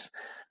is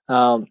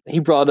he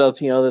brought up,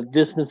 the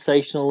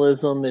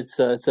dispensationalism.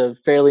 It's a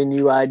fairly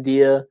new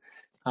idea.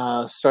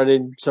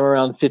 Started somewhere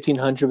around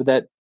 1500 with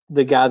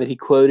the guy that he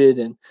quoted,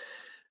 and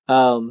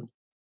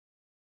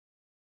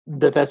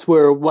that's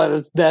where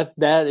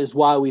that is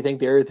why we think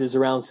the Earth is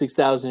around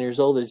 6,000 years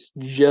old. It's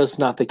just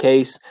not the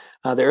case.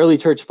 The early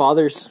church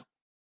fathers,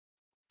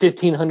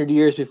 1,500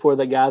 years before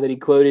the guy that he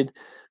quoted,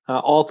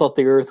 all thought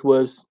the Earth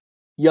was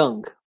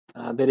young.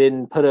 They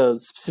didn't put a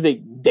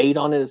specific date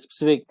on it, a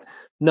specific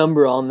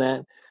number on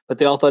that, but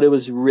they all thought it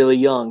was really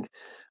young.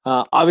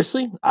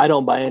 Obviously, I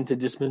don't buy into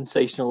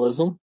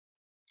dispensationalism.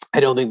 I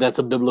don't think that's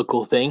a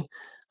biblical thing,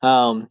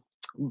 and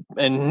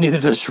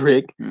neither does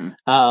Rick.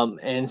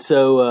 And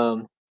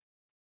so,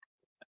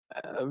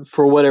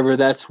 for whatever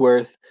that's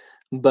worth,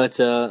 but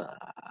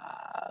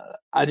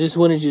I just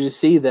wanted you to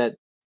see that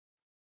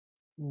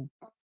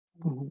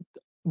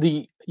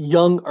the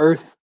young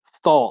Earth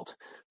thought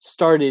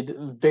started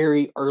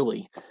very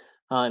early,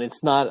 and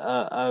it's not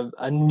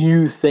a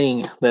new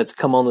thing that's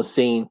come on the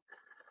scene.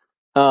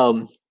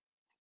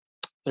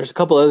 There's a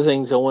couple other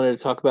things I wanted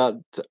to talk about,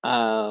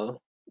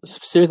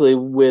 specifically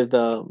with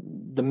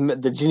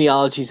the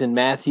genealogies in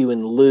Matthew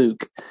and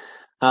Luke.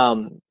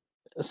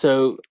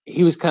 So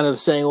he was kind of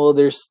saying, well,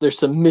 there's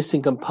some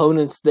missing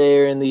components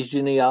there in these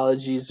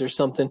genealogies or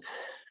something.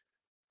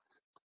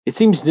 It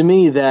seems to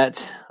me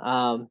that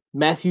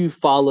Matthew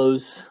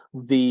follows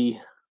the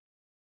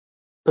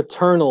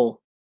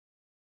paternal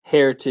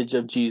heritage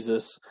of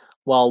Jesus,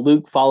 while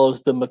Luke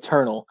follows the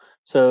maternal.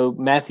 So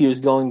Matthew is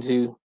going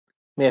to,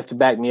 may have to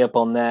back me up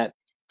on that,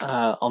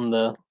 on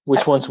the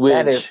which one's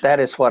which. That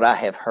is what I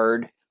have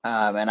heard,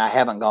 and I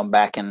haven't gone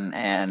back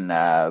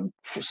and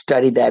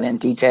studied that in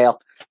detail.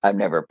 I've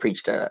never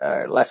preached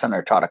a lesson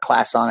or taught a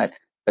class on it,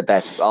 but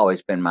that's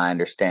always been my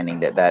understanding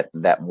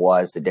that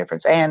was the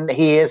difference. And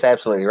he is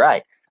absolutely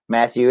right.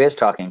 Matthew is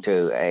talking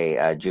to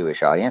a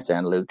Jewish audience,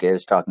 and Luke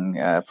is talking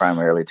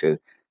primarily to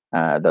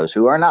those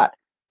who are not.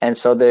 And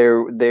so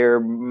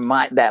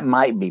that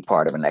might be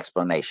part of an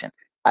explanation.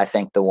 I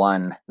think the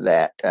one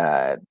that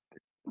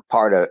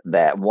part of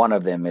that, one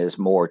of them is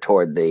more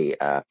toward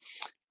the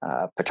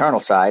paternal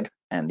side,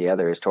 and the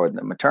other is toward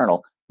the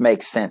maternal,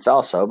 makes sense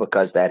also,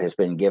 because that has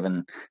been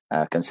given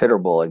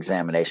considerable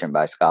examination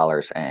by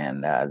scholars,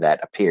 and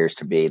that appears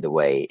to be the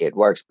way it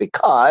works,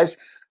 because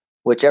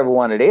whichever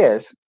one it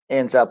is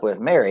ends up with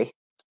Mary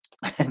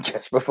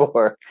just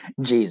before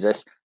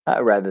Jesus,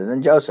 rather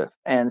than Joseph.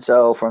 And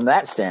so from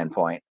that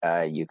standpoint,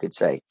 you could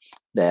say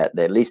that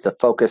at least the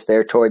focus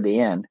there toward the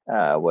end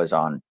was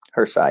on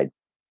her side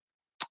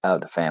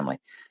of the family.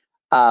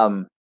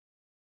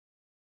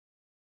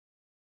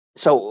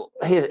 So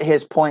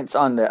his points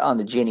on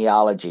the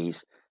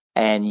genealogies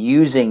and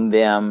using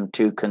them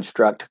to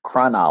construct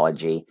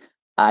chronology,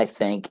 I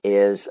think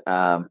is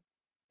at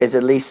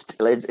least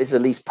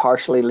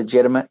partially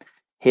legitimate.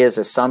 His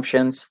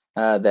assumptions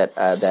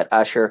that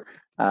Ussher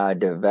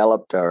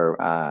developed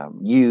or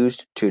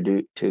used to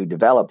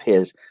develop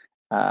his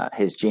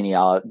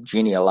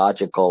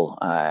genealogical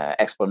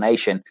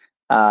explanation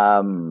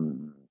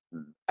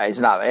is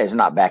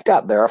not backed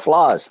up. There are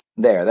flaws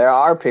there. There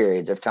are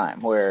periods of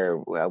time where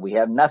we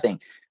have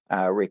nothing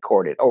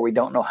recorded, or we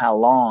don't know how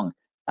long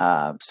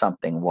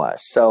something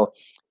was. So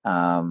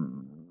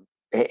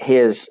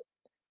the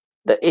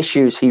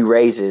issues he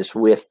raises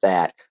with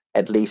that,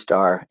 at least,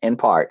 are in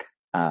part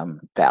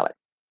valid.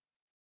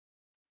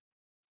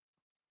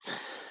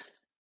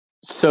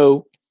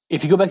 So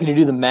if you go back and you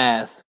do the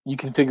math, you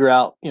can figure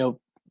out,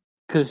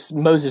 because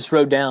Moses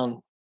wrote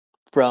down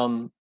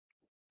from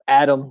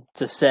Adam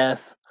to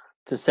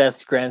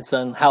Seth's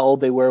grandson, how old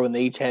they were when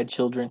they each had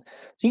children.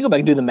 So you can go back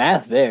and do the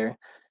math there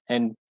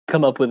and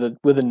come up with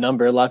a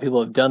number. A lot of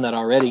people have done that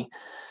already.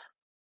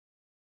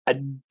 I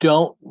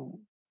don't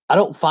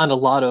find a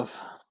lot of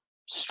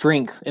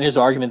strength in his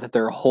argument that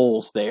there are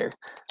holes there.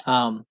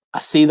 I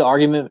see the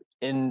argument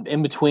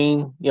in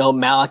between,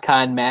 Malachi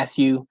and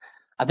Matthew.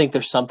 I think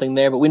there's something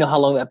there, but we know how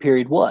long that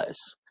period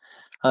was.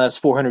 That's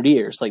 400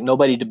 years. Like,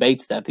 nobody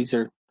debates that. These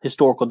are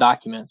historical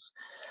documents.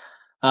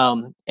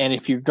 And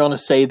if you're going to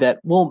say that,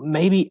 well,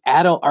 maybe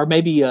Adam or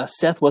maybe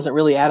Seth wasn't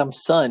really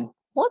Adam's son,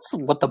 well, that's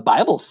what the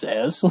Bible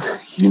says,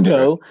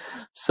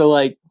 So,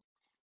 like,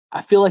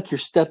 I feel like you're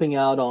stepping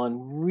out on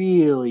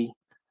really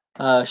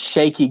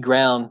shaky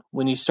ground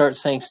when you start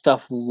saying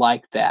stuff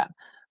like that.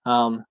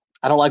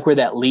 I don't like where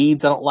that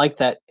leads. I don't like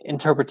that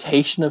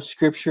interpretation of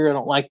Scripture. I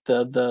don't like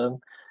the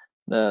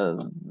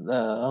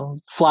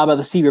fly by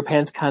the seat of your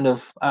pants kind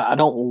of. I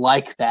don't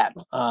like that.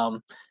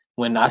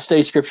 When I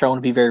study Scripture, I want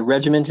to be very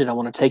regimented. I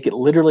want to take it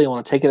literally. I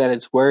want to take it at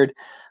its word.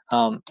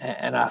 And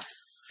I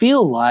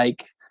feel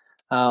like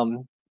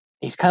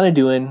he's kind of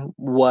doing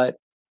what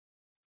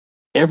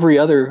every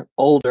other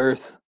old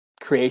earth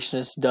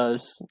creationist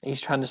does. He's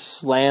trying to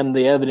slam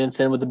the evidence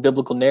in with the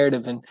biblical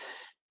narrative, and it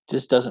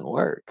just doesn't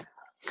work.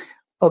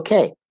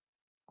 Okay.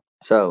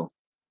 So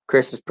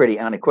Chris is pretty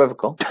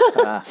unequivocal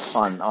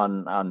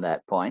on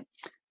that point.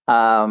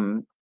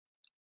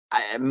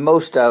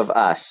 Most of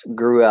us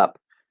grew up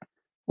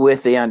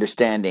with the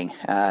understanding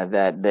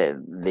that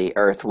the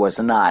Earth was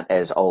not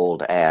as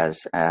old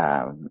as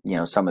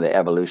some of the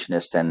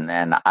evolutionists,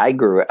 and I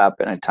grew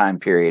up in a time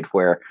period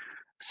where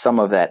some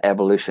of that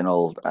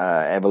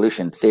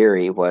evolution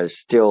theory was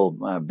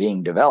still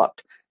being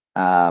developed.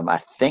 I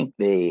think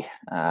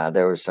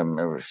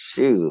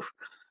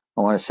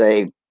I want to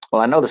say,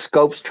 well, I know the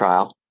Scopes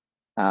trial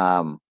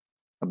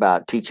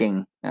about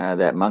teaching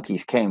that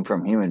monkeys came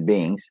from human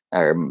beings,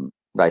 or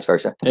vice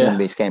versa. Yeah. Human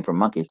beings came from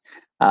monkeys.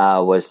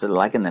 Was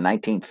like in the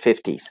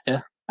 1950s.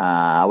 Yeah.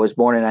 I was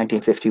born in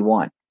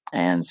 1951,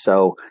 and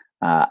so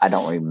I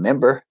don't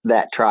remember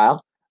that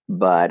trial,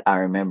 but I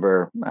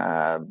remember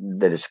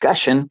the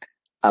discussion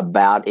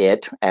about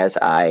it as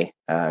I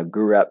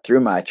grew up through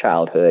my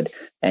childhood,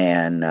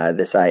 and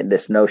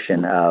this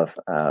notion of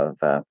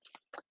the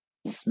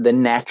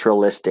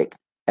naturalistic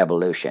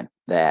evolution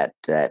that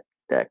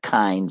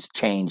kinds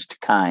changed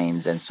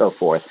kinds and so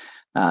forth,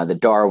 the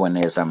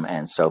Darwinism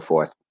and so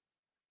forth.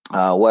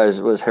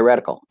 Was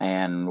heretical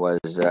and was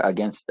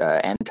against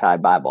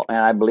anti-Bible, and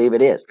I believe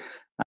it is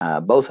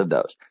both of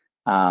those.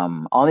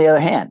 On the other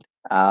hand,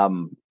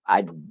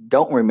 I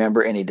don't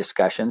remember any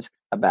discussions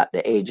about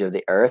the age of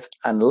the Earth,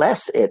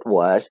 unless it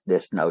was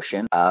this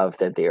notion of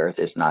that the Earth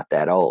is not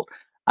that old.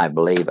 I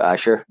believe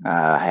Usher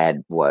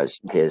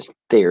his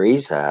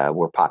theories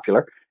were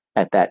popular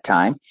at that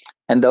time,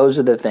 and those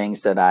are the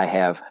things that I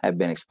have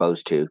been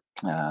exposed to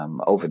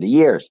over the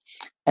years.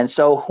 And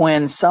so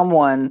when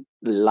someone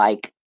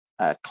like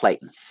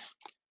Clayton,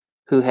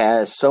 who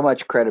has so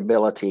much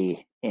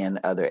credibility in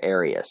other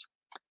areas,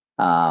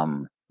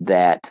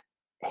 that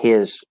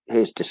his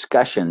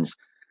discussions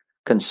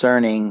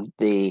concerning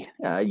the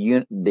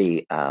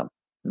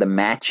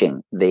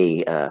matching,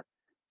 the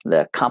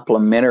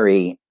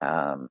complementary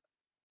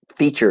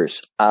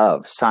features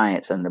of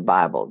science and the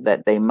Bible,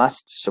 that they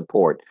must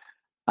support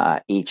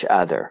each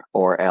other,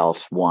 or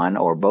else one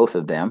or both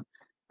of them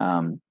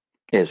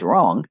is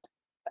wrong,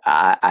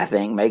 I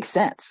think makes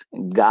sense.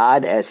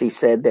 God, as he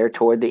said there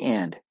toward the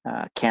end,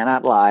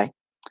 cannot lie,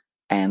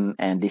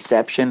 and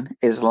deception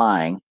is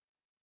lying.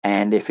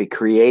 And if he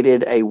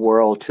created a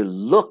world to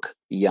look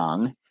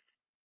young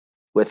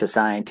with the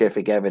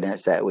scientific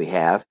evidence that we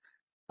have,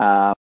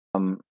 that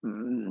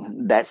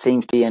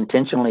seems to be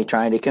intentionally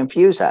trying to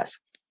confuse us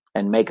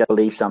and make us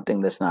believe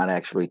something that's not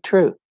actually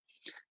true.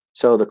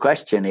 So the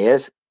question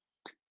is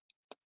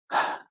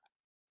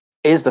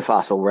the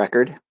fossil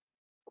record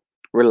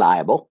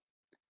reliable?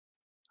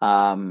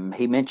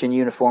 He mentioned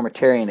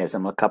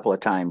uniformitarianism a couple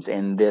of times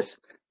in this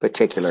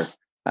particular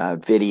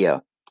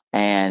video,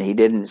 and he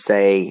didn't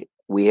say,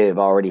 we have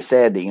already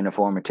said that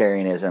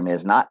uniformitarianism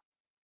is not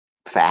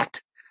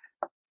fact.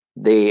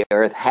 The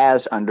Earth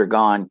has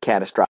undergone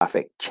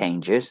catastrophic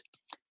changes,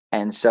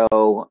 and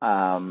so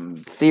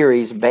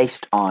theories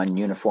based on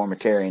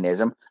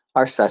uniformitarianism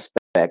are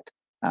suspect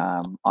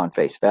on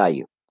face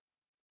value.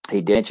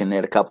 He did mention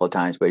it a couple of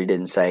times, but he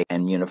didn't say,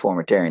 and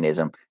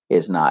uniformitarianism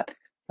is not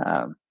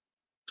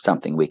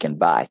something we can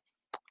buy,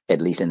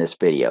 at least in this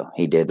video.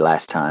 He did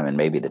last time and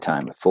maybe the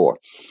time before.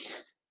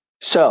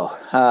 So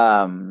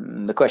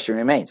the question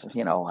remains,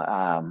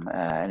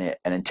 an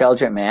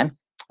intelligent man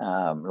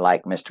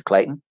like Mr.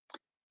 Clayton,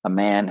 a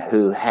man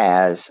who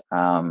has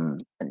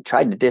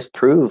tried to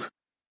disprove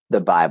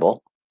the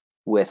Bible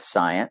with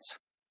science,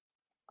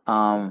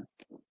 was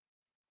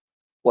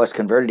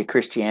converted to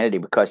Christianity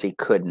because he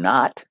could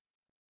not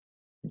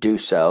do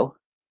so,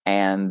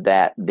 and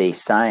that the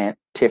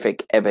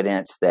scientific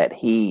evidence that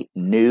he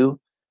knew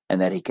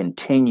and that he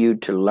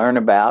continued to learn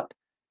about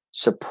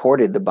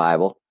supported the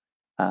Bible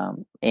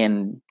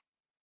in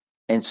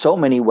so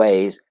many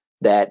ways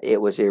that it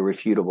was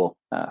irrefutable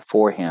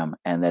for him,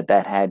 and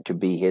that had to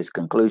be his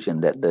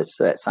conclusion,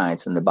 that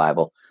science and the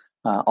Bible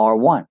are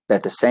one,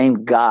 that the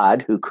same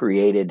God who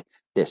created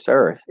this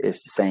earth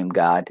is the same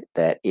God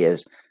that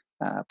is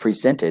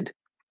presented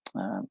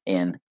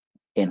in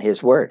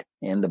his word,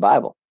 in the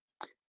Bible.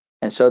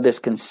 And so this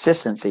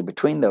consistency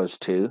between those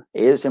two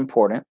is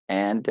important,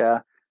 and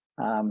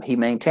he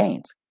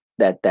maintains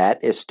that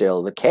is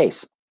still the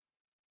case.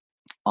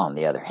 On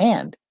the other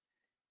hand,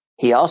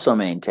 he also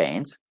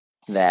maintains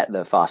that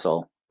the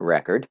fossil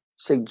record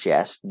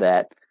suggests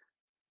that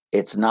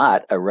it's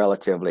not a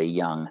relatively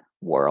young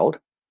world,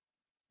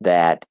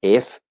 that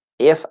if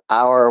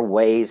our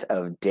ways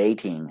of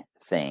dating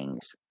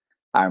things,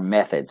 our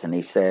methods, and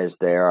he says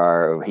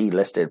he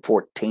listed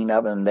 14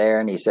 of them there,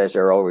 and he says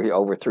there are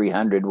over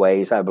 300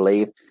 ways, I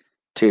believe,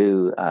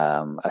 to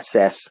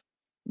assess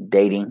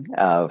dating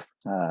of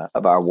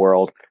our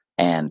world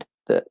and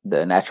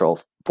the natural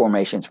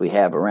formations we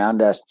have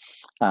around us.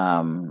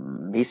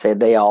 He said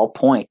they all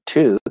point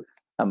to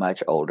a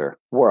much older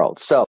world.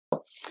 So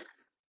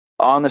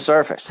on the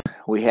surface,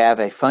 we have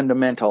a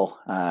fundamental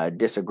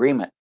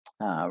disagreement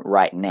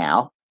right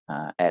now,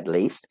 at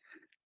least,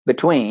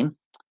 between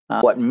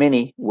what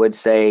many would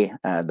say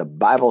the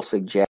Bible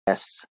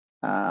suggests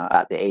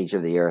at the age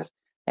of the earth,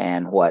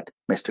 and what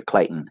Mr.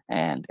 Clayton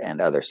and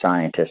other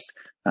scientists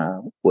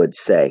would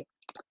say.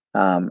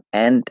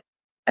 And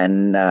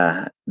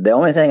the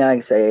only thing I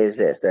can say is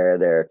this: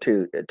 there are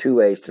two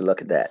ways to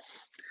look at that.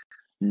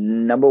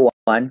 Number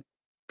one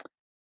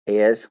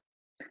is,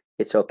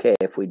 it's okay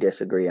if we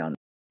disagree on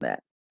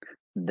that.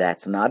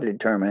 That's not a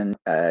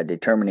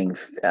determining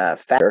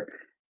factor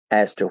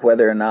as to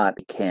whether or not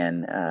we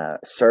can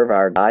serve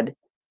our God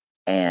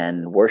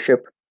and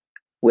worship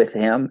with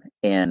him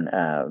in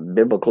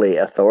biblically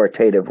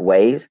authoritative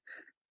ways.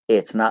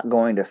 It's not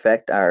going to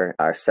affect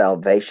our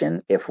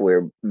salvation if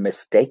we're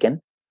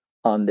mistaken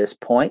on this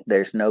point.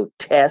 There's no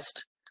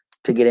test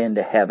to get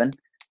into heaven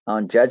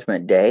on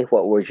Judgment Day.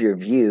 What was your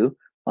view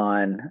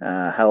on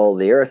how old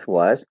the earth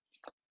was?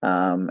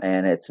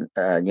 And it's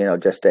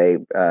just a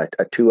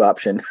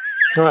two-option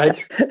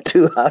right.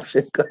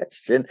 two-option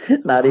question.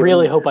 I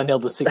really hope I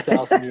nailed the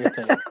 6,000 year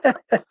thing.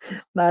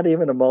 Not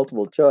even a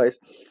multiple choice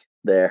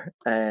there,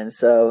 and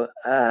so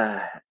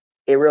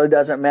it really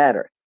doesn't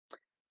matter.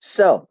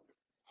 So,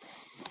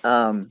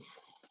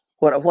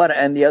 what?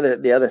 And the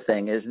other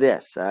thing is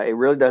this: it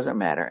really doesn't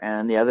matter.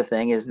 And the other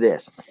thing is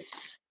this: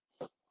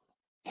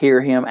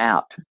 hear him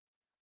out.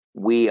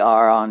 We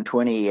are on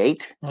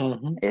 28,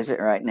 is it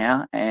right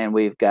now? And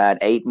we've got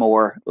 8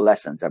 more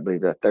lessons. I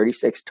believe there are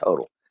 36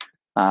 total.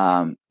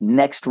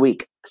 Next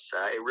week.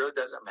 It really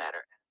doesn't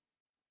matter.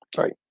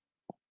 Right.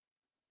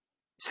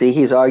 See,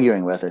 he's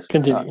arguing with us.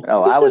 Continue.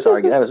 I was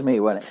arguing. That was me,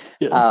 wasn't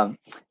it? Yeah.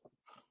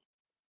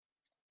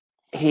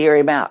 Hear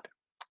him out.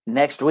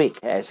 Next week,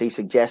 as he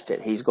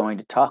suggested, he's going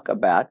to talk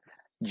about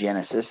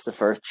Genesis, the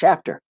first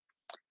chapter.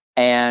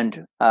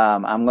 And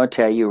I'm going to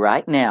tell you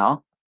right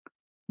now,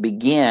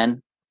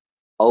 begin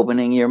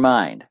opening your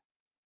mind.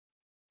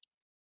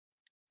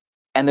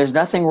 And there's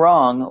nothing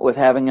wrong with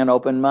having an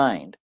open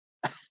mind.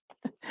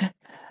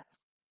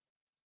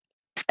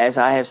 As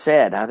I have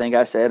said, I think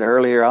I said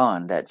earlier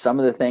on, that some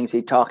of the things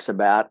he talks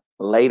about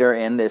later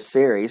in this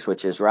series,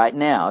 which is right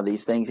now,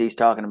 these things he's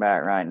talking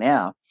about right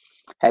now,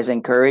 has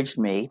encouraged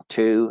me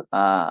to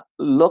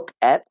look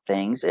at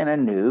things in a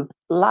new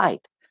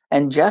light.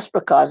 And just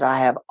because I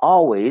have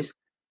always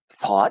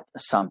thought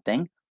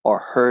something or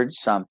heard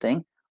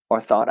something or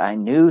thought I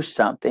knew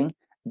something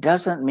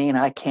doesn't mean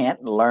I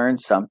can't learn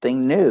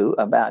something new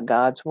about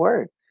God's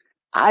Word.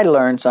 I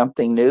learn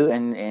something new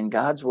in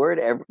God's Word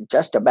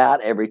just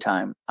about every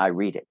time I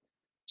read it.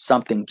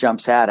 Something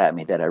jumps out at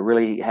me that I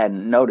really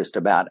hadn't noticed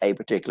about a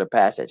particular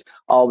passage.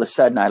 All of a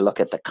sudden, I look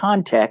at the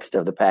context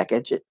of the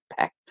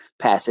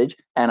passage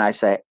and I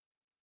say,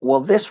 well,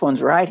 this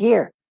one's right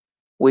here.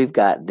 We've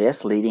got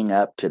this leading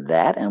up to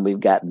that, and we've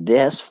got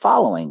this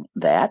following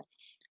that.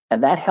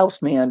 And that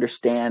helps me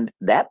understand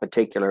that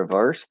particular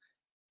verse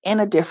in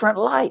a different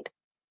light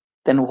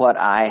than what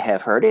I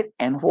have heard it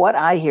and what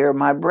I hear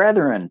my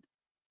brethren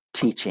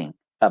teaching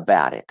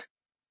about it.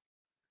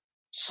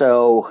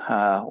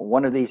 So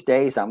one of these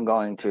days I'm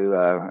going to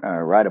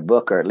write a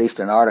book, or at least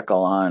an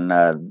article, on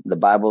the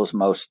Bible's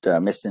most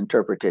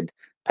misinterpreted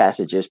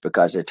passages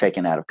because they're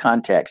taken out of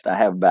context. I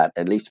have about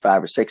at least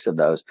 5 or 6 of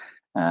those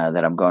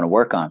that I'm going to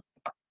work on.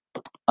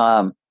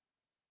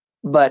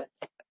 But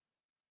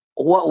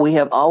what we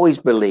have always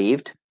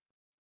believed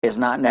is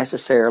not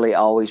necessarily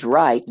always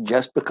right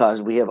just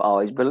because we have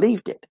always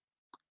believed it.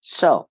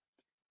 So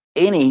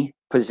any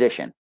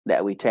position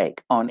that we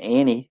take on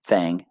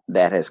anything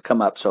that has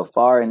come up so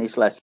far in these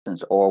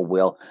lessons or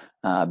will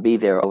be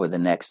there over the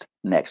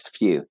next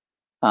few,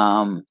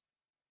 I'd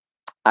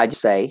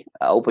say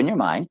open your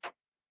mind,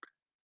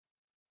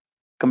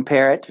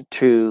 compare it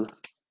to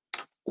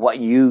what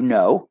you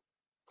know,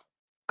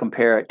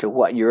 compare it to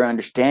what your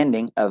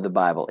understanding of the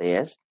Bible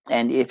is,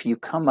 and if you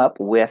come up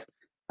with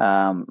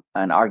an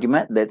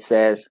argument that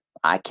says,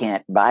 I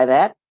can't buy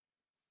that,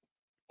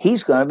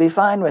 he's going to be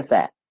fine with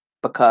that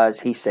because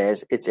he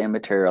says it's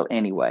immaterial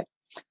anyway.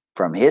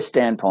 From his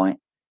standpoint,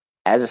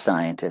 as a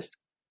scientist,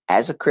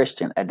 as a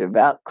Christian, a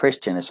devout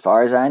Christian, as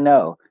far as I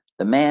know,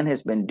 the man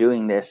has been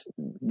doing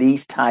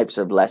these types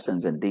of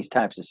lessons and these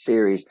types of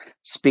series,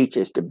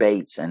 speeches,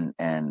 debates, and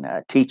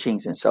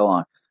teachings and so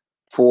on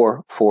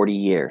for 40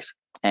 years.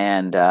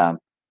 And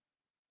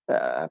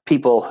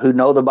people who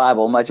know the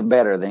Bible much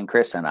better than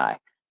Chris and I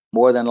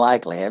more than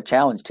likely have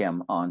challenged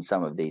him on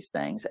some of these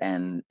things,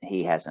 and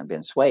he hasn't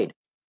been swayed.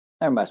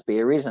 There must be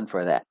a reason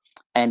for that.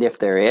 And if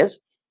there is,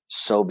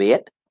 so be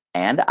it.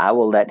 And I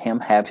will let him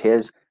have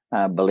his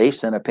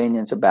beliefs and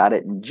opinions about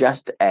it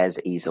just as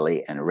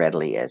easily and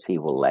readily as he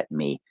will let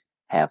me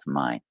have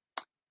mine.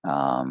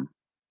 Do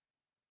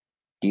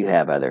you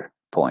have other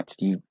points?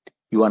 Do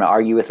you want to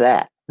argue with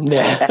that?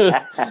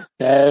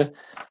 Yeah.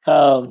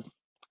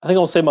 I think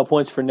I'll save my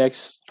points for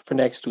next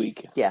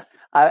week. Yeah.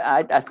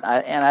 I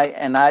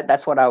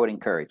that's what I would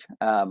encourage.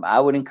 I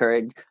would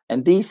encourage,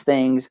 and these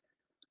things,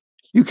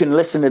 you can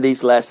listen to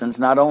these lessons.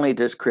 Not only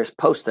does Chris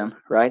post them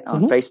right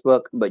on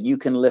Facebook, but you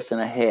can listen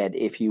ahead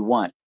if you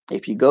want.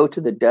 If you go to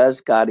the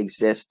Does God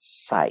Exist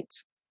site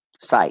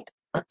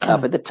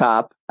up at the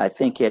top, I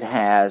think it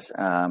has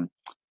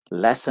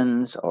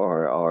lessons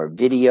or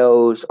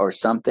videos or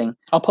something.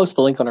 I'll post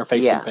the link on our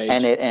Facebook page.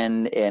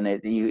 And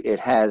it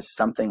has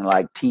something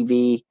like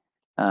TV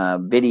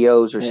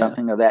videos or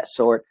something of that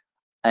sort.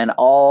 And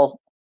all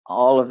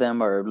of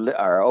them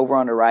are over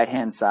on the right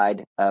hand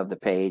side of the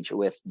page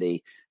with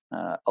the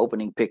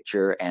opening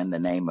picture and the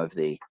name of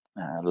the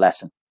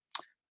lesson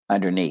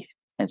underneath.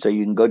 And so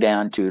you can go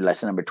down to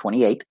lesson number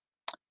 28,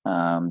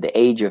 the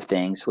age of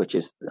things, which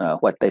is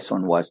what this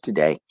one was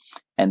today.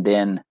 And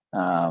then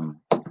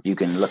you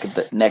can look at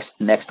the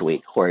next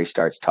week where he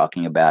starts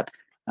talking about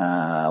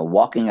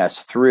walking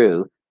us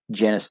through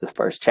Genesis, the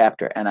first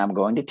chapter. And I'm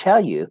going to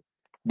tell you,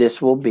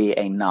 this will be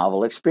a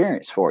novel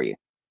experience for you.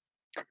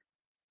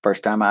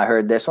 First time I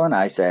heard this one,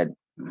 I said,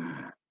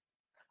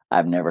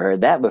 I've never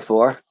heard that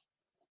before.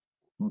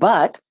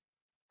 But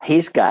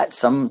he's got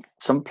some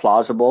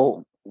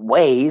plausible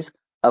ways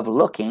of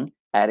looking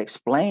at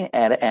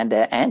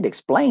and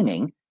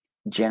explaining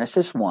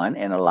Genesis 1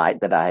 in a light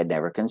that I had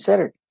never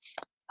considered.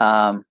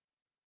 I've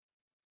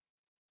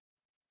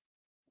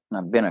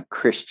been a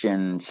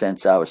Christian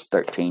since I was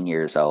 13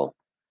 years old.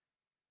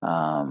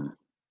 I'm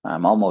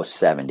almost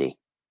 70.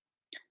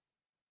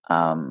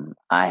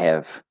 I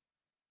have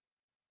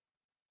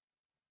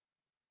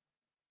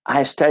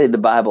studied the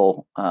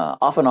Bible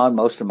off and on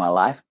most of my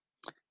life.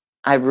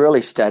 I've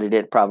really studied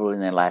it probably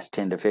in the last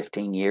 10 to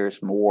 15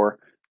 years more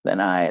than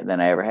I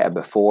ever had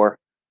before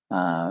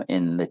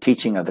in the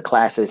teaching of the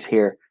classes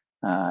here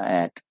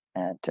at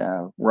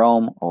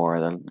Rome, or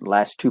the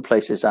last two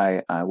places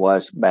I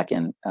was back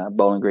in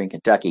Bowling Green,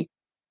 Kentucky.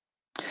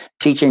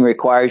 Teaching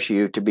requires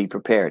you to be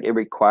prepared. It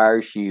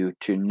requires you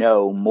to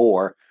know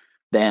more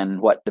than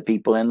what the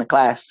people in the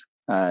class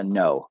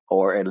know,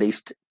 or at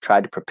least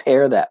try to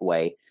prepare that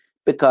way.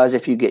 Because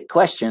if you get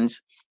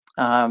questions,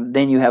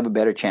 then you have a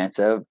better chance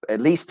of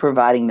at least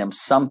providing them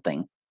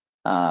something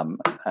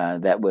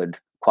that would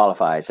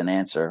qualify as an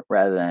answer,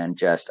 rather than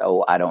just,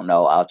 oh, I don't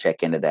know, I'll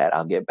check into that,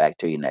 I'll get back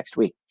to you next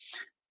week.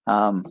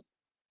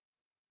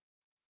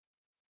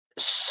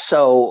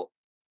 So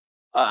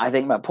I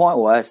think my point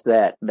was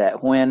that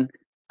when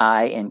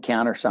I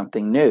encounter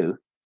something new,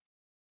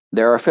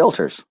 there are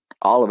filters.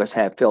 All of us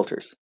have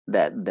filters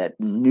that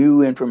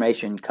new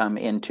information come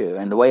into.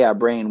 And the way our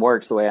brain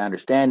works, the way I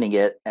understand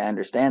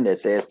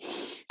this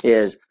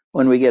is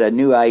when we get a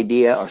new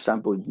idea or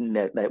something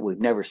that we've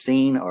never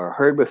seen or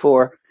heard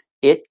before,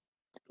 it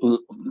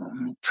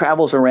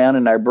travels around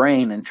in our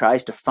brain and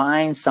tries to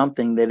find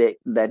something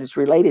that is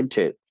related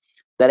to,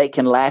 that it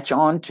can latch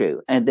on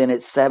to, and then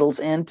it settles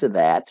into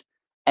that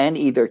and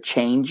either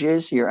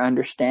changes your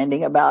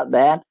understanding about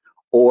that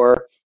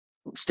or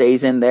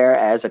stays in there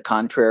as a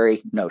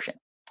contrary notion.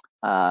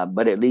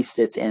 But at least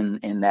it's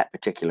in that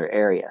particular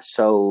area.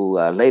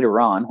 So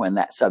later on, when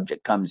that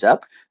subject comes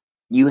up,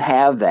 you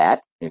have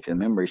that, if the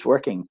memory's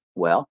working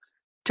well,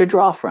 to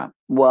draw from.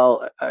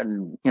 Well,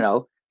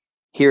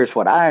 here's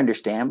what I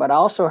understand, but I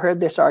also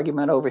heard this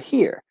argument over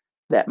here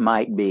that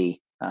might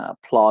be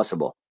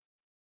plausible.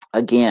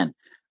 Again,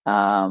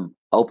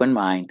 open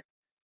mind,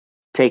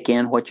 take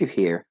in what you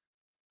hear,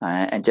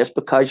 and just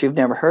because you've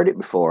never heard it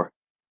before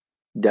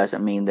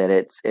doesn't mean that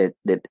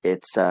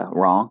it's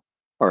wrong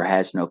or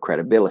has no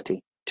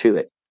credibility to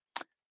it.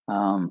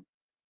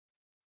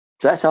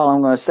 So that's all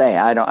I'm going to say.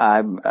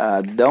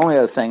 The only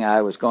other thing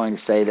I was going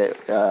to say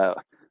that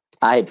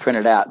I had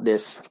printed out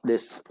this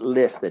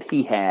list that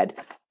he had,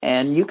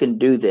 and you can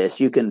do this.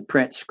 You can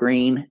print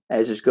screen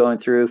as it's going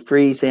through,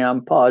 freeze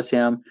him, pause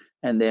him,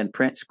 and then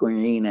print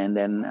screen, and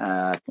then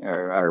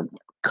or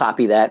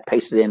copy that,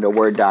 paste it into a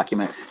Word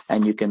document,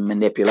 and you can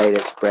manipulate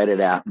it, spread it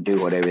out, and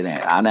do whatever.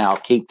 I'll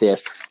keep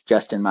this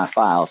just in my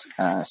files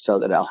so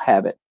that I'll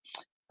have it.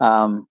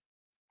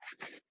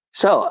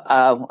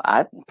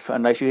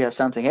 Unless you have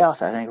something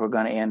else, I think we're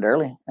going to end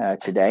early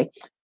today.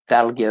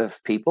 That'll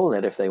give people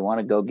that if they want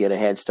to go get a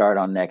head start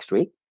on next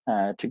week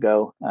to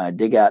go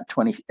dig out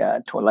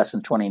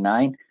lesson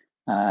 29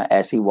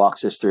 as he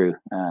walks us through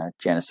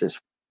Genesis,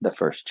 the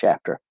first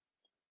chapter.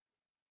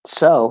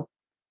 So,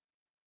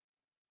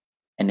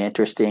 an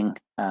interesting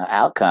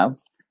outcome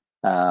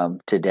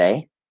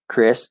today.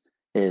 Chris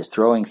is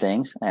throwing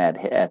things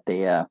at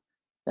the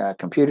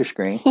computer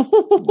screen.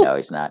 No,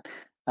 he's not.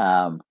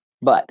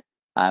 But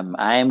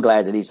I am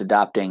glad that he's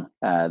adopting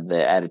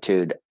the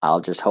attitude,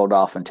 I'll just hold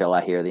off until I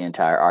hear the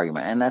entire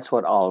argument. And that's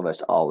what all of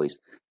us always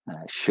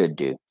should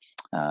do.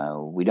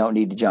 We don't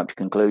need to jump to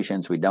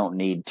conclusions. We don't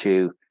need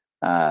to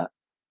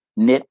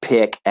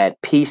nitpick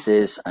at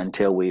pieces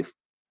until we've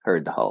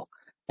heard the whole.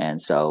 And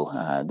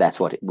so that's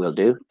what we'll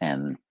do.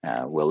 And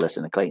we'll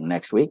listen to Clayton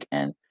next week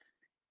and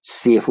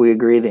see if we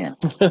agree then.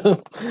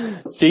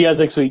 See you guys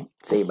next week.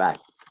 See you. Bye.